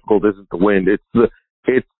so difficult isn't the wind. It's the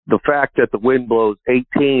fact that the wind blows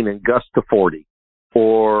 18 and gusts to 40,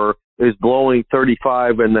 or is blowing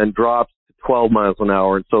 35 and then drops to 12 miles an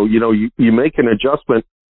hour. And so, you make an adjustment,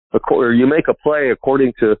 or you make a play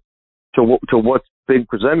according to what's being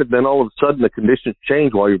presented. Then all of a sudden the conditions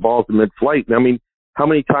change while your ball's in mid-flight. And I mean, how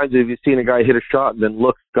many times have you seen a guy hit a shot and then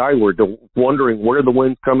look skyward, wondering where the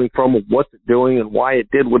wind's coming from, and what's it doing, and why it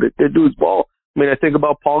did what it did to his ball? I mean, I think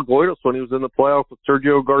about Paul Goydos when he was in the playoffs with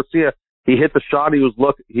Sergio Garcia. He hit the shot he was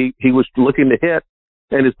looking to hit,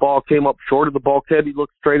 and his ball came up short of the bulkhead. He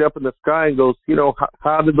looked straight up in the sky and goes,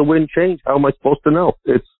 how did the wind change? How am I supposed to know?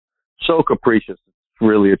 It's so capricious. It's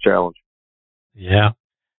really a challenge. Yeah.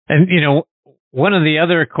 And, one of the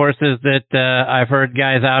other courses that I've heard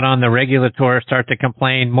guys out on the regular tour start to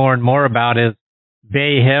complain more and more about is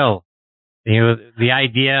Bay Hill. The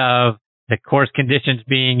idea of the course conditions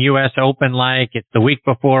being U.S. Open-like. It's the week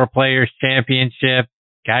before Players Championship.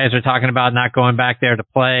 Guys are talking about not going back there to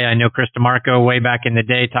play. I know Chris DeMarco way back in the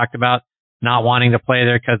day talked about not wanting to play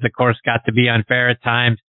there because the course got to be unfair at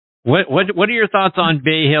times. What are your thoughts on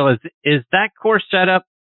Bay Hill? Is that course setup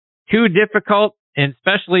too difficult, and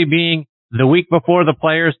especially being the week before the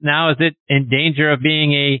Players? Now is it in danger of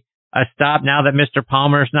being a stop now that Mr.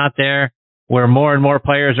 Palmer's not there, where more and more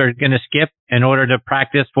players are going to skip in order to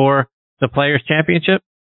practice for the Players Championship?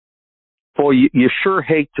 Well, you sure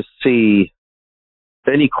hate to see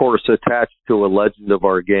any course attached to a legend of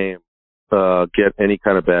our game get any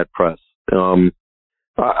kind of bad press.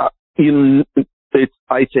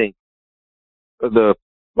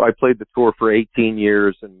 I played the tour for 18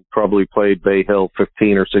 years and probably played Bay Hill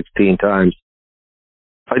 15 or 16 times.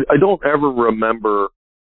 I don't ever remember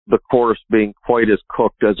the course being quite as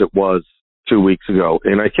cooked as it was 2 weeks ago.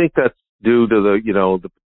 And I think that's due to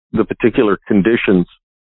the particular conditions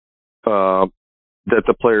that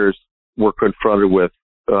the players were confronted with.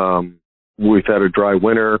 We've had a dry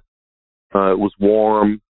winter. It was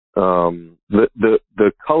warm.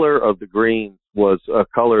 The color of the greens was a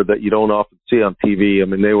color that you don't often see on TV. I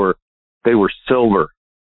mean, they were silver.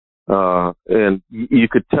 And you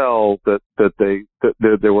could tell that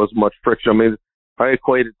there wasn't much friction. I mean, I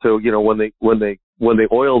equate it to, when they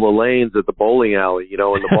oil the lanes at the bowling alley, and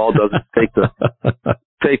the ball doesn't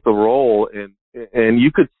take the roll, and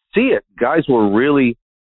you could see it. Guys were really,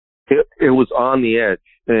 it was on the edge.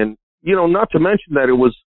 And, not to mention that it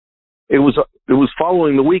was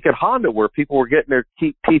following the week at Honda where people were getting their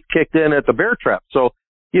teeth kicked in at the bear trap. So,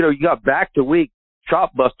 you got back to week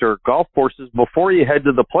chop buster golf courses before you head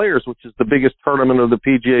to the Players, which is the biggest tournament of the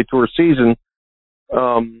PGA Tour season.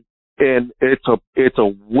 And it's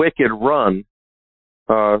a wicked run.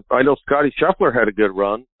 I know Scotty Scheffler had a good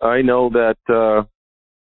run. I know that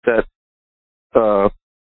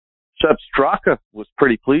Sepp Straka was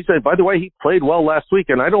pretty pleased. And by the way, he played well last week,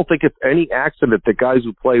 and I don't think it's any accident that guys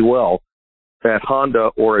who play well at Honda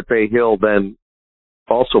or at Bay Hill then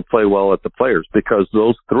also play well at the Players, because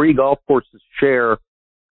those three golf courses share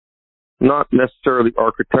not necessarily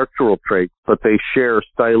architectural traits, but they share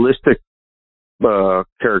stylistic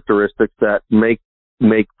characteristics that make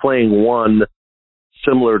playing one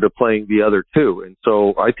similar to playing the other two. And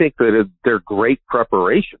so I think that they're great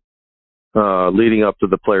preparation leading up to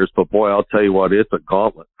the Players. But boy, I'll tell you what, it's a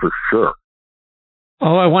gauntlet for sure.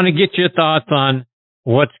 Oh, I want to get your thoughts on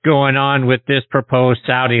what's going on with this proposed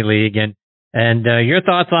Saudi League, and your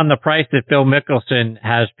thoughts on the price that Phil Mickelson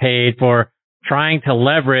has paid for trying to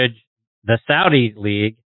leverage the Saudi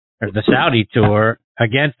League or the Saudi Tour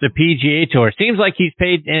against the PGA Tour. Seems like he's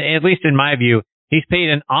paid, at least in my view, he's paid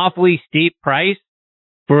an awfully steep price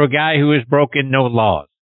for a guy who has broken no laws.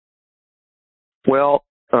 Well,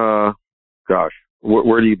 gosh,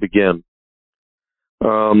 where do you begin?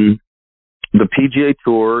 The PGA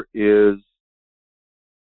Tour is,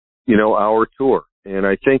 our tour. And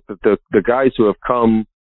I think that the guys who have come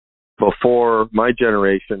before my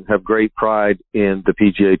generation have great pride in the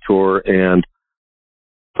PGA Tour, and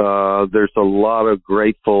there's a lot of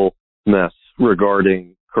gratefulness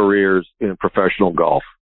regarding careers in professional golf.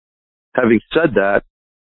 Having said that,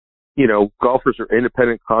 golfers are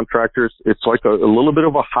independent contractors. It's like a little bit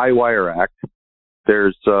of a high wire act.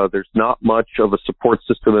 There's not much of a support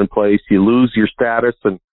system in place. You lose your status,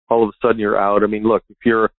 and all of a sudden you're out. I mean, look, if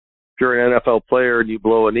you're an NFL player and you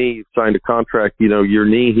blow a knee, you've signed a contract, your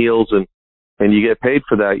knee heals and you get paid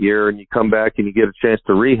for that year, and you come back and you get a chance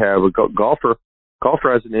to rehab. A golfer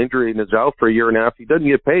has an injury and is out for a year and a half. He doesn't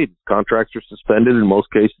get paid. Contracts are suspended in most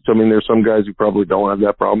cases. I mean, there's some guys who probably don't have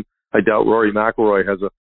that problem. I doubt Rory McIlroy has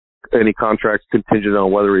any contracts contingent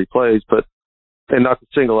on whether he plays, and not to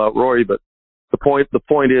single out Rory, but the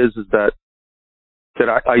point is that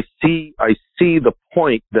I see the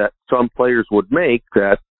point that some players would make,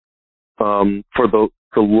 that for the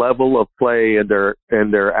level of play and their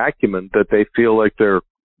acumen, that they feel like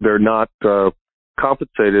they're not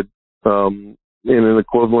compensated in an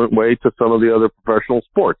equivalent way to some of the other professional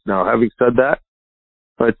sports. Now, having said that,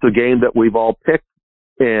 it's a game that we've all picked,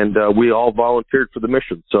 and we all volunteered for the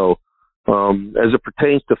mission. So as it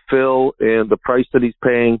pertains to Phil and the price that he's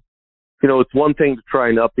paying, it's one thing to try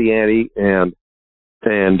and up the ante and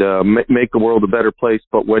make the world a better place,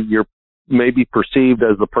 but when you're maybe perceived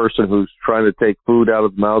as the person who's trying to take food out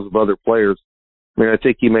of the mouths of other players, I mean, I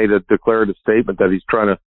think he made a declarative statement that he's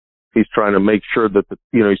trying to make sure that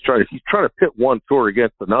he's trying to pit one tour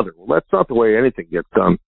against another. Well, that's not the way anything gets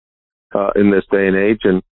done in this day and age.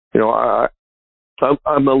 And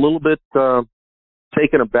I'm a little bit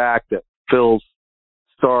taken aback that Phil's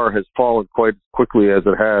star has fallen quite as quickly as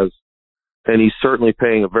it has, and he's certainly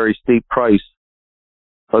paying a very steep price.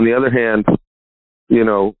 On the other hand,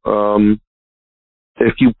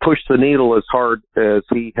 if you push the needle as hard as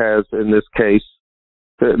he has in this case,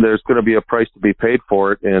 there's going to be a price to be paid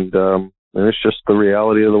for it, and it's just the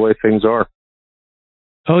reality of the way things are.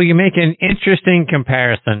 Oh, you make an interesting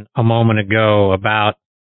comparison a moment ago about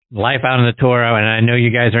life out on the tour, and I know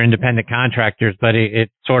you guys are independent contractors, but it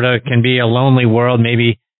sort of can be a lonely world,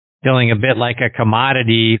 maybe feeling a bit like a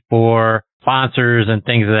commodity for sponsors and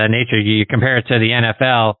things of that nature. You compare it to the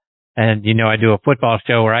NFL, and I do a football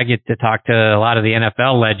show where I get to talk to a lot of the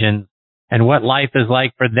NFL legends and what life is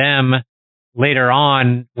like for them later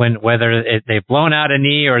on, whether they've blown out a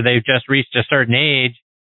knee or they've just reached a certain age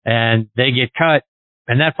and they get cut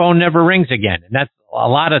and that phone never rings again. And that's a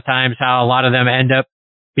lot of times how a lot of them end up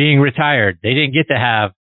being retired. They didn't get to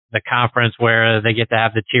have the conference where they get to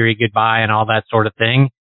have the teary goodbye and all that sort of thing.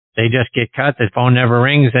 They just get cut. The phone never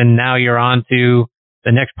rings, and now you're on to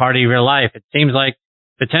the next part of your life. It seems like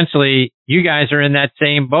potentially you guys are in that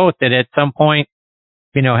same boat that at some point,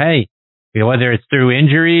 hey, whether it's through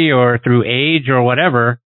injury or through age or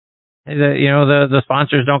whatever, the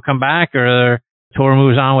sponsors don't come back or the tour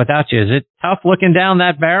moves on without you. Is it tough looking down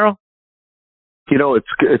that barrel?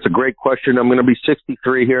 It's a great question. I'm going to be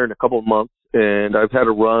 63 here in a couple of months, and I've had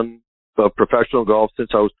a run of professional golf since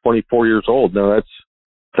I was 24 years old. Now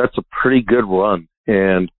that's a pretty good run,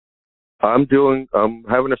 and I'm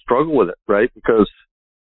having a struggle with it, right? Because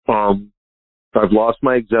I've lost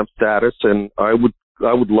my exempt status, and I would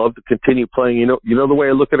love to continue playing. The way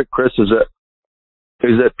I look at it, Chris, is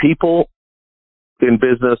that people in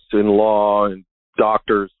business, in law, and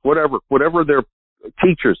doctors, whatever their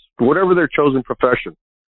teachers, whatever their chosen profession,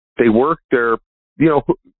 they work their,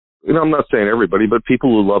 I'm not saying everybody, but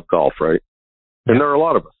people who love golf, right? And there are a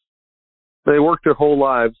lot of us. They work their whole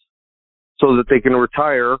lives so that they can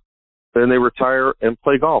retire, and they retire and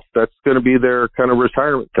play golf. That's going to be their kind of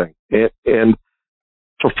retirement thing. And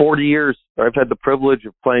for 40 years, I've had the privilege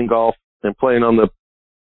of playing golf and playing on the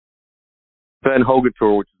Ben Hogan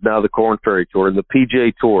Tour, which is now the Corn Ferry Tour, and the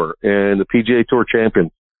PGA Tour, and the PGA Tour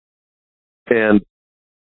Champions. And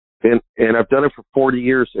I've done it for 40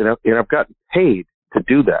 years, and I've gotten paid to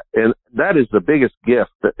do that. And that is the biggest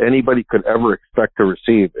gift that anybody could ever expect to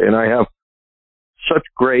receive. And I have such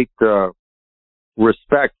great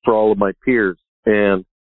respect for all of my peers and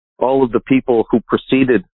all of the people who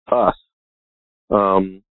preceded us.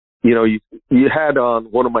 You had on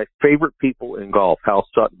one of my favorite people in golf, Hal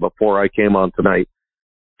Sutton, before I came on tonight,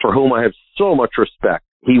 for whom I have so much respect.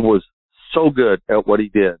 He was so good at what he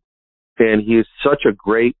did, and he is such a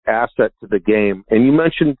great asset to the game. And you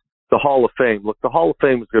mentioned the Hall of Fame. Look, the Hall of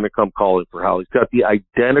Fame is going to come calling for Hal. He's got the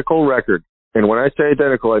identical record, and when I say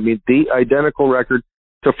identical, I mean the identical record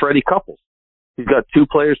to Freddie Couples. He's got 2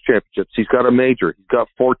 Players' Championships. He's got a major. He's got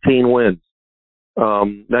 14 wins.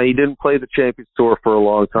 Now, he didn't play the Champions Tour for a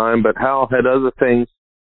long time, but Hal had other things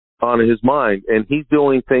on his mind, and he's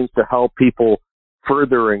doing things to help people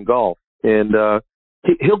further in golf. And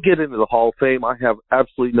he'll get into the Hall of Fame. I have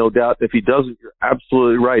absolutely no doubt. If he doesn't, you're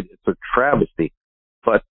absolutely right. It's a travesty.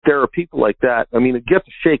 But there are people like that. I mean, get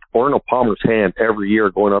to shake Arnold Palmer's hand every year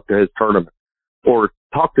going up to his tournament, or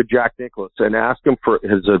talk to Jack Nicklaus and ask him for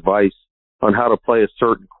his advice on how to play a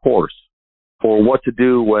certain course, or what to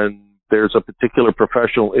do when there's a particular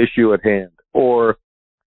professional issue at hand, or,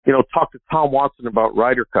 talk to Tom Watson about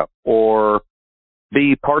Ryder Cup, or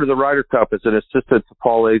be part of the Ryder Cup as an assistant to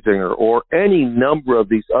Paul Azinger, or any number of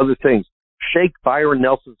these other things. Shake Byron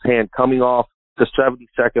Nelson's hand coming off the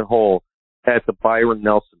 72nd hole at the Byron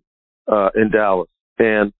Nelson in Dallas.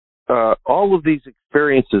 And all of these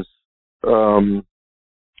experiences are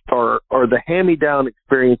the hand-me-down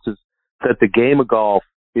experiences that the game of golf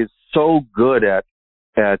is so good at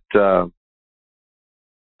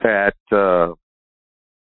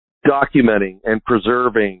documenting and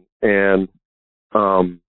preserving, and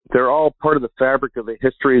they're all part of the fabric of the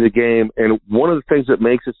history of the game. And one of the things that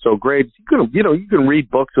makes it so great is you can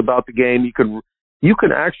read books about the game. You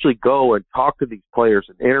can actually go and talk to these players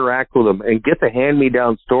and interact with them and get the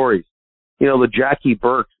hand-me-down stories. The Jackie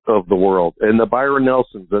Burks of the world, and the Byron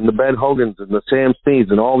Nelsons, and the Ben Hogans, and the Sam Sneads,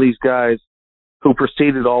 and all these guys who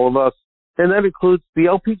preceded all of us. And that includes the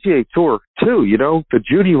LPGA Tour too. The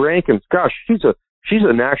Judy Rankins. Gosh, she's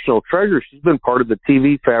a national treasure. She's been part of the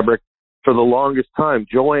TV fabric for the longest time.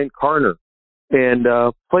 Joanne Carner, and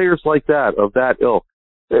players like that, of that ilk.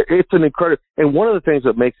 It's an incredible. And one of the things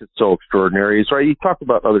that makes it so extraordinary is, right, you talk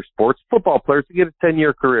about other sports. Football players, they get a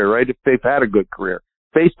 10-year career, right, if they've had a good career.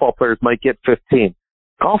 Baseball players might get 15.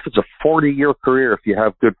 Golf is a 40-year career if you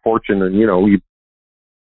have good fortune and, you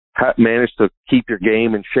manage to keep your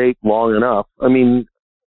game in shape long enough. I mean,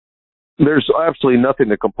 there's absolutely nothing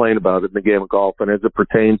to complain about in the game of golf. And as it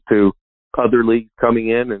pertains to other leagues coming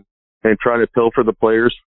in and trying to pilfer the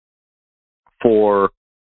players for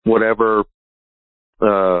whatever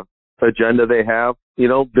agenda they have,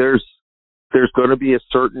 there's going to be a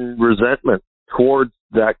certain resentment towards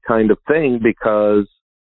that kind of thing, because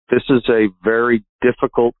this is a very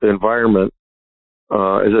difficult environment.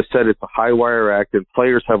 As I said, it's a high wire act, and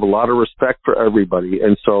players have a lot of respect for everybody,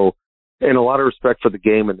 and a lot of respect for the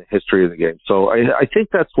game and the history of the game. So I think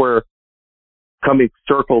that's where, coming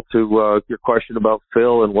circle to your question about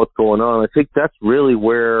Phil and what's going on, I think that's really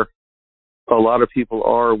where a lot of people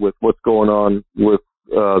are with what's going on with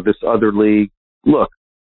this other league. Look,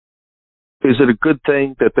 is it a good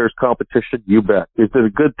thing that there's competition? You bet. Is it a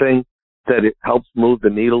good thing that it helps move the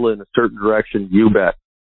needle in a certain direction, you bet.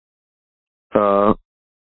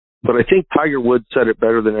 But I think Tiger Woods said it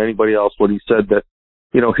better than anybody else when he said that,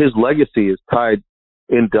 his legacy is tied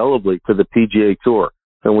indelibly to the PGA Tour.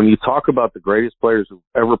 And when you talk about the greatest players who've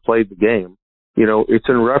ever played the game, it's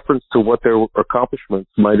in reference to what their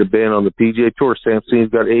accomplishments might have been on the PGA Tour. Sam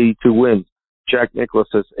Snead's got 82 wins. Jack Nicklaus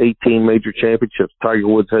has 18 major championships. Tiger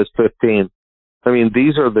Woods has 15. I mean,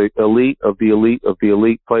 these are the elite of the elite of the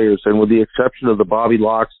elite players. And with the exception of the Bobby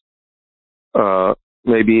Locks,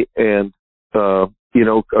 maybe, and, a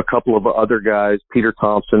couple of other guys, Peter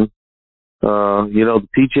Thompson, the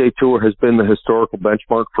PGA Tour has been the historical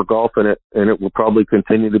benchmark for golf, and it will probably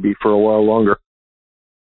continue to be for a while longer.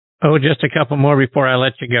 Oh, just a couple more before I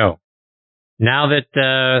let you go. Now that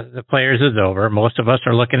the Players is over, most of us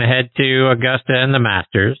are looking ahead to Augusta and the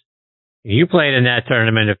Masters. You played in that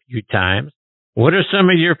tournament a few times. What are some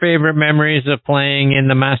of your favorite memories of playing in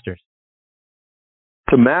the Masters?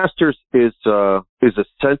 The Masters is a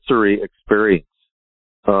sensory experience.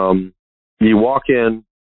 You walk in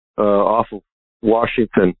off of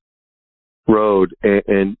Washington Road,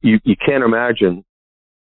 and you can't imagine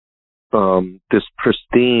this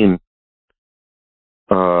pristine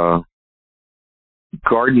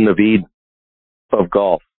Garden of Eden of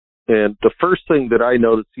golf. And the first thing that I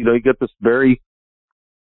noticed, you get this very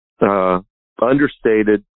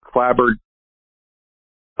understated, clapboard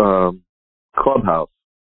clubhouse.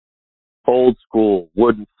 Old school,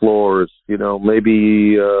 wooden floors,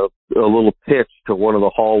 maybe a little pitch to one of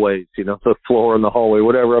the hallways, the floor in the hallway,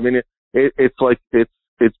 whatever. I mean, it's like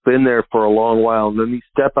it's been there for a long while. And then you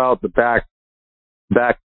step out the back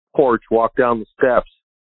porch, walk down the steps,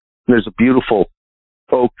 and there's a beautiful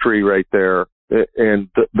oak tree right there. And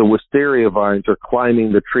the wisteria vines are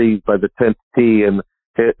climbing the trees by the 10th tee, and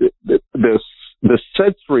the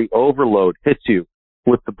sensory overload hits you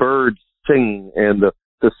with the birds singing and the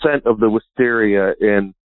scent of the wisteria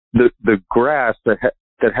and the grass that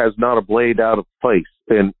has not a blade out of place.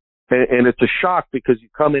 And it's a shock because you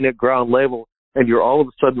come in at ground level and you're all of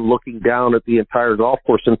a sudden looking down at the entire golf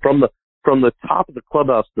course. And from the top of the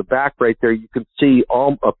clubhouse, the back right there, you can see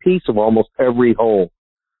a piece of almost every hole.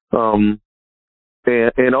 And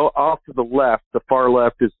off to the left, the far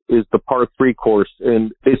left is the par 3 course.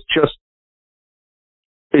 And it's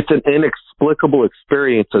an inexplicable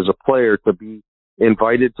experience as a player to be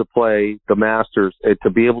invited to play the Masters and to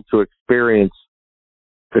be able to experience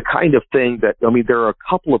the kind of thing that, there are a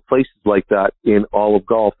couple of places like that in all of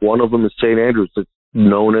golf. One of them is St. Andrews. It's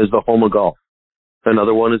known as the home of golf.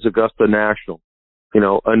 Another one is Augusta National.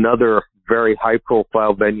 Another very high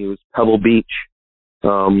profile venue is Pebble Beach.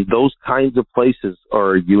 Those kinds of places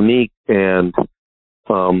are unique and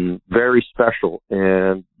very special.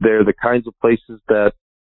 And they're the kinds of places that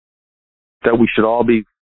we should all be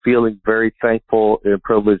feeling very thankful and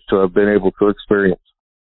privileged to have been able to experience.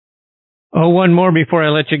 Oh, one more before I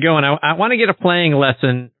let you go. And I want to get a playing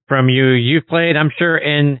lesson from you. You've played, I'm sure,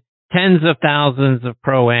 in tens of thousands of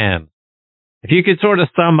Pro-Ams. If you could sort of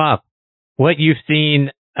sum up what you've seen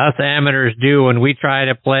us amateurs do when we try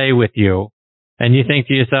to play with you, and you think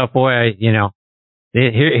to yourself, boy,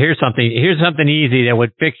 here's something easy that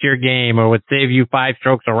would fix your game or would save you 5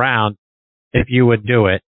 strokes around if you would do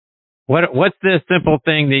it. What's the simple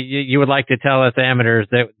thing that you would like to tell us amateurs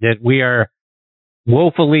that we are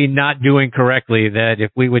woefully not doing correctly, that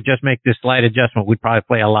if we would just make this slight adjustment, we'd probably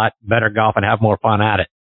play a lot better golf and have more fun at it?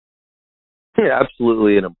 Yeah,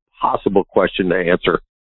 absolutely an impossible question to answer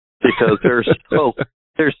because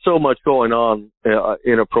there's so much going on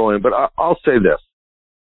in a pro-am. But I'll say this.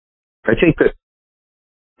 I think that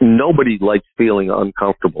nobody likes feeling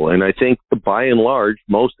uncomfortable. And I think by and large,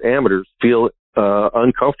 most amateurs feel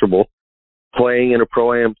uncomfortable playing in a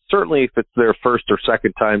pro-am, certainly if it's their first or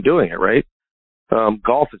second time doing it, right?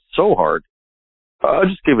 Golf is so hard. I'll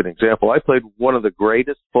just give an example. I played one of the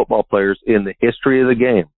greatest football players in the history of the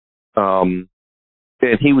game.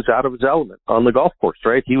 And he was out of his element on the golf course,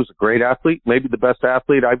 right? He was a great athlete, maybe the best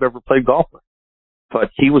athlete I've ever played golf with. But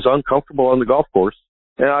he was uncomfortable on the golf course.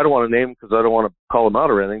 And I don't want to name him because I don't want to call him out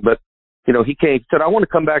or anything. But, he came, he said, I want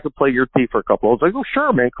to come back and play your tee for a couple holes. I go,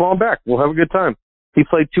 sure, man, come on back. We'll have a good time. He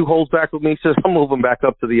played 2 holes back with me. He says, I'm moving back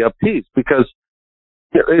up to the up tees because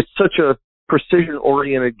it's such a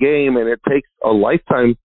precision-oriented game, and it takes a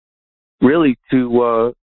lifetime really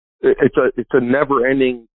to it's a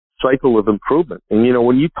never-ending cycle of improvement. And,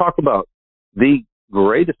 when you talk about the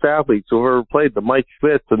greatest athletes who have ever played, the Mike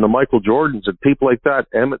Schmitz and the Michael Jordans and people like that,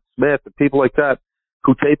 Emmett Smith and people like that,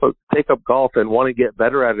 who take up golf and want to get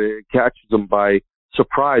better at it, it catches them by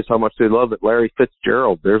surprise how much they love it. Larry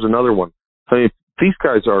Fitzgerald, there's another one. I mean, these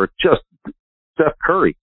guys are just Steph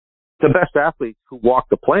Curry. the best athletes who walk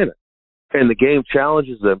the planet, and the game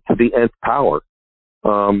challenges them to the nth power.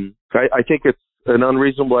 I think it's an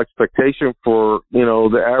unreasonable expectation for,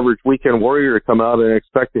 the average weekend warrior to come out and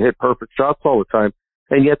expect to hit perfect shots all the time.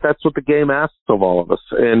 And yet that's what the game asks of all of us.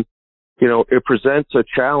 And, it presents a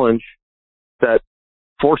challenge that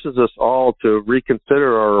forces us all to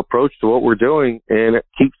reconsider our approach to what we're doing, and it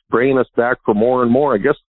keeps bringing us back for more and more. I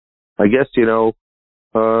guess,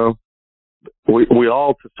 we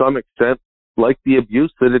all, to some extent, like the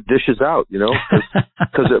abuse that it dishes out,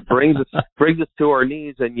 because it brings us to our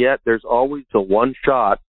knees, and yet there's always the one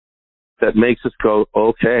shot that makes us go,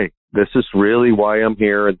 okay, this is really why I'm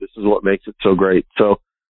here, and this is what makes it so great. So,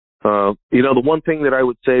 the one thing that I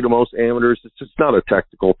would say to most amateurs, it's just not a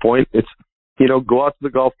technical point. It's, go out to the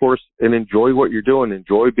golf course and enjoy what you're doing,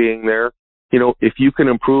 enjoy being there. If you can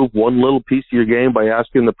improve one little piece of your game by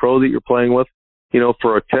asking the pro that you're playing with,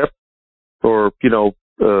 for a tip, or,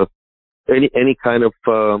 any kind of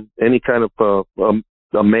a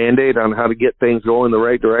mandate on how to get things going in the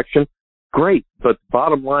right direction, great. But the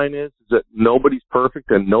bottom line is that nobody's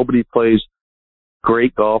perfect and nobody plays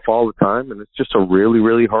great golf all the time, and it's just a really,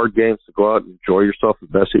 really hard game. So go out and enjoy yourself the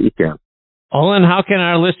best that you can. Olin, how can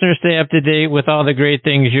our listeners stay up to date with all the great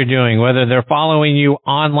things you're doing, whether they're following you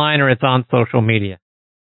online or it's on social media?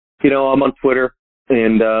 I'm on Twitter,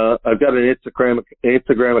 and I've got an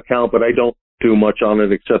Instagram account, but I don't do much on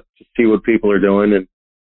it except to see what people are doing. And,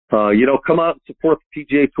 come out and support the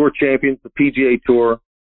PGA Tour champions, the PGA Tour.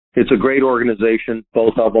 It's a great organization,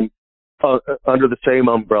 both of them, under the same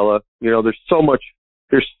umbrella. There's so much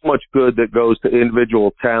good that goes to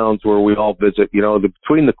individual towns where we all visit.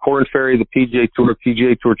 Between the Korn Ferry, the PGA Tour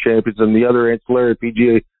champions, and the other ancillary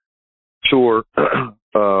PGA Tour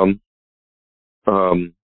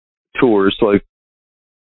tours like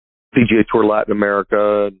PGA Tour Latin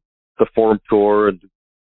America, the Forum Tour, and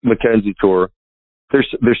Mackenzie Tour.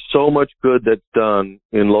 There's so much good that's done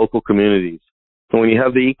in local communities. And when you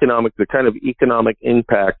have the kind of economic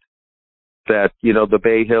impact that, the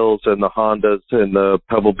Bay Hills and the Hondas and the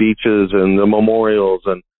Pebble Beaches and the Memorials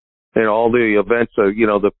and all the events, I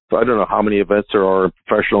don't know how many events there are in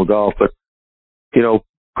professional golf, but,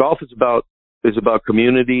 golf is about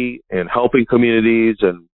community and helping communities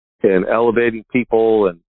and elevating people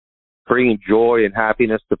and bringing joy and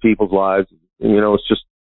happiness to people's lives. And,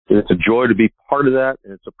 it's a joy to be part of that,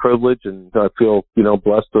 and it's a privilege, and I feel,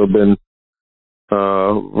 blessed to have been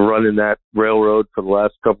running that railroad for the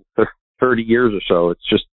last 30 years or so. It's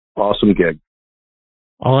just awesome gig.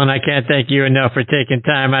 Olin, I can't thank you enough for taking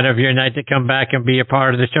time out of your night to come back and be a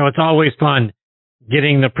part of the show. It's always fun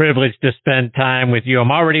getting the privilege to spend time with you.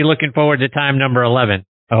 I'm already looking forward to time number 11.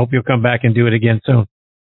 I hope you'll come back and do it again soon.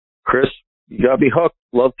 Chris, you got me hooked.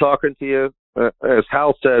 Love talking to you. As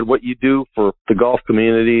Hal said, what you do for the golf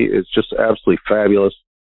community is just absolutely fabulous.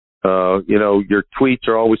 Your tweets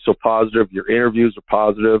are always so positive. Your interviews are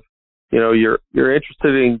positive. You're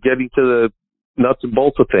interested in getting to the nuts and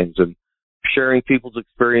bolts of things and sharing people's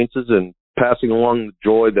experiences and passing along the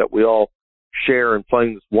joy that we all share in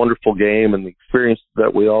playing this wonderful game and the experience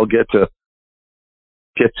that we all get to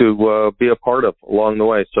be a part of along the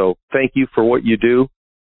way. So thank you for what you do.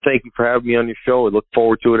 Thank you for having me on your show. I look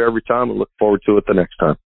forward to it every time. I look forward to it the next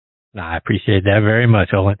time. I appreciate that very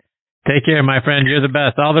much, Olin. Take care, my friend. You're the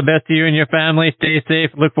best. All the best to you and your family. Stay safe.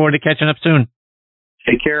 Look forward to catching up soon.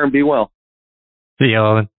 Take care and be well. See you,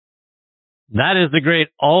 Olin. That is the great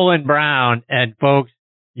Olin Browne. And folks,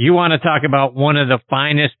 you want to talk about one of the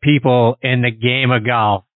finest people in the game of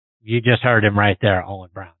golf. You just heard him right there, Olin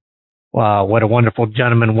Browne. Wow, what a wonderful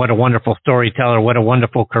gentleman. What a wonderful storyteller. What a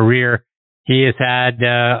wonderful career he has had,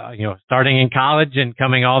 starting in college and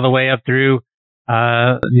coming all the way up through,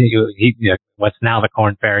 what's now the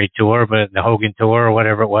Korn Ferry Tour, but the Hogan Tour or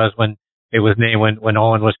whatever it was when it was named when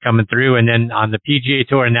Olin was coming through, and then on the PGA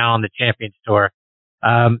Tour and now on the Champions Tour.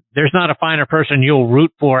 There's not a finer person you'll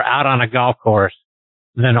root for out on a golf course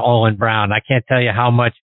than Olin Browne. I can't tell you how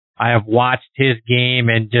much I have watched his game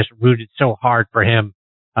and just rooted so hard for him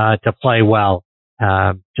to play well,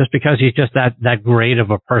 just because he's just that great of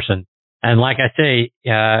a person. And like I say,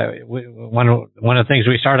 one of the things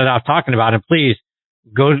we started off talking about, and please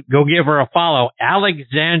go give her a follow,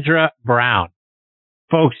 Alexandra Brown.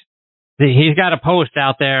 Folks, he's got a post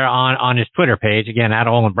out there on his Twitter page, again, at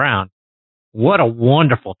Olin Browne. What a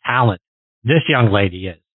wonderful talent this young lady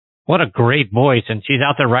is. What a great voice. And she's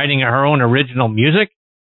out there writing her own original music.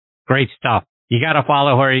 Great stuff. You got to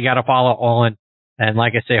follow her. You got to follow Olin. And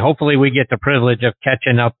like I say, hopefully we get the privilege of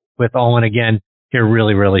catching up with Olin again here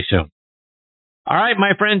really, really soon. All right,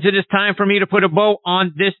 my friends, it is time for me to put a bow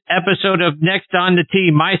on this episode of Next on the Tee.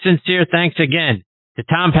 My sincere thanks again to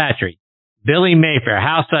Tom Patri, Billy Mayfair,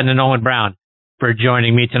 Hal Sutton, and Olin Browne for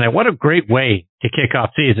joining me tonight. What a great way to kick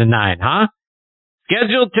off season 9, huh?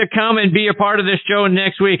 Scheduled to come and be a part of this show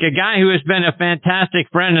next week, a guy who has been a fantastic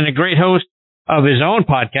friend and a great host of his own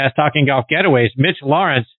podcast, Talking Golf Getaways. Mitch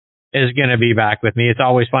Lawrence is going to be back with me. It's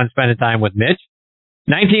always fun spending time with Mitch.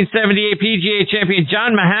 1978 PGA champion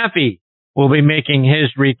John Mahaffey will be making his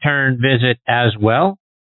return visit as well.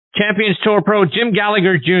 Champions Tour pro Jim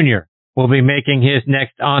Gallagher Jr. will be making his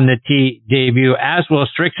next On the Tee debut, as will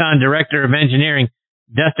Strixon Director of Engineering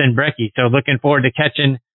Dustin Brecky. So looking forward to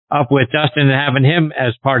catching up with Dustin and having him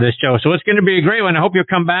as part of the show. So it's going to be a great one. I hope you'll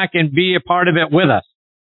come back and be a part of it with us.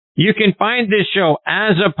 You can find this show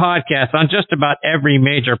as a podcast on just about every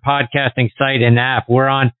major podcasting site and app. We're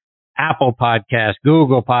on Apple Podcasts,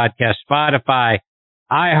 Google Podcasts, Spotify,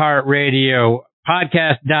 iHeartRadio,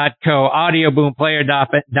 Podcast.co,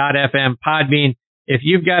 AudioBoomPlayer.fm, Podbean. If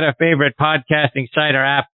you've got a favorite podcasting site or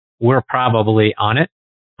app, we're probably on it.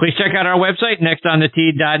 Please check out our website,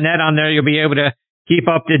 nextonthetee.net. On there, you'll be able to keep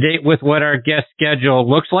up to date with what our guest schedule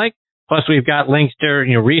looks like. Plus, we've got links to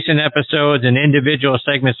recent episodes and individual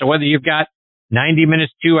segments. So whether you've got 90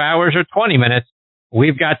 minutes, 2 hours, or 20 minutes,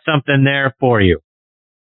 we've got something there for you.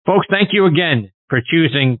 Folks, thank you again for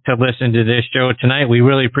choosing to listen to this show tonight. We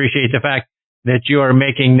really appreciate the fact that you are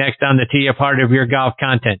making Next on the Tee a part of your golf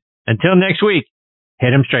content. Until next week,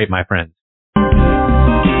 hit 'em straight, my friends.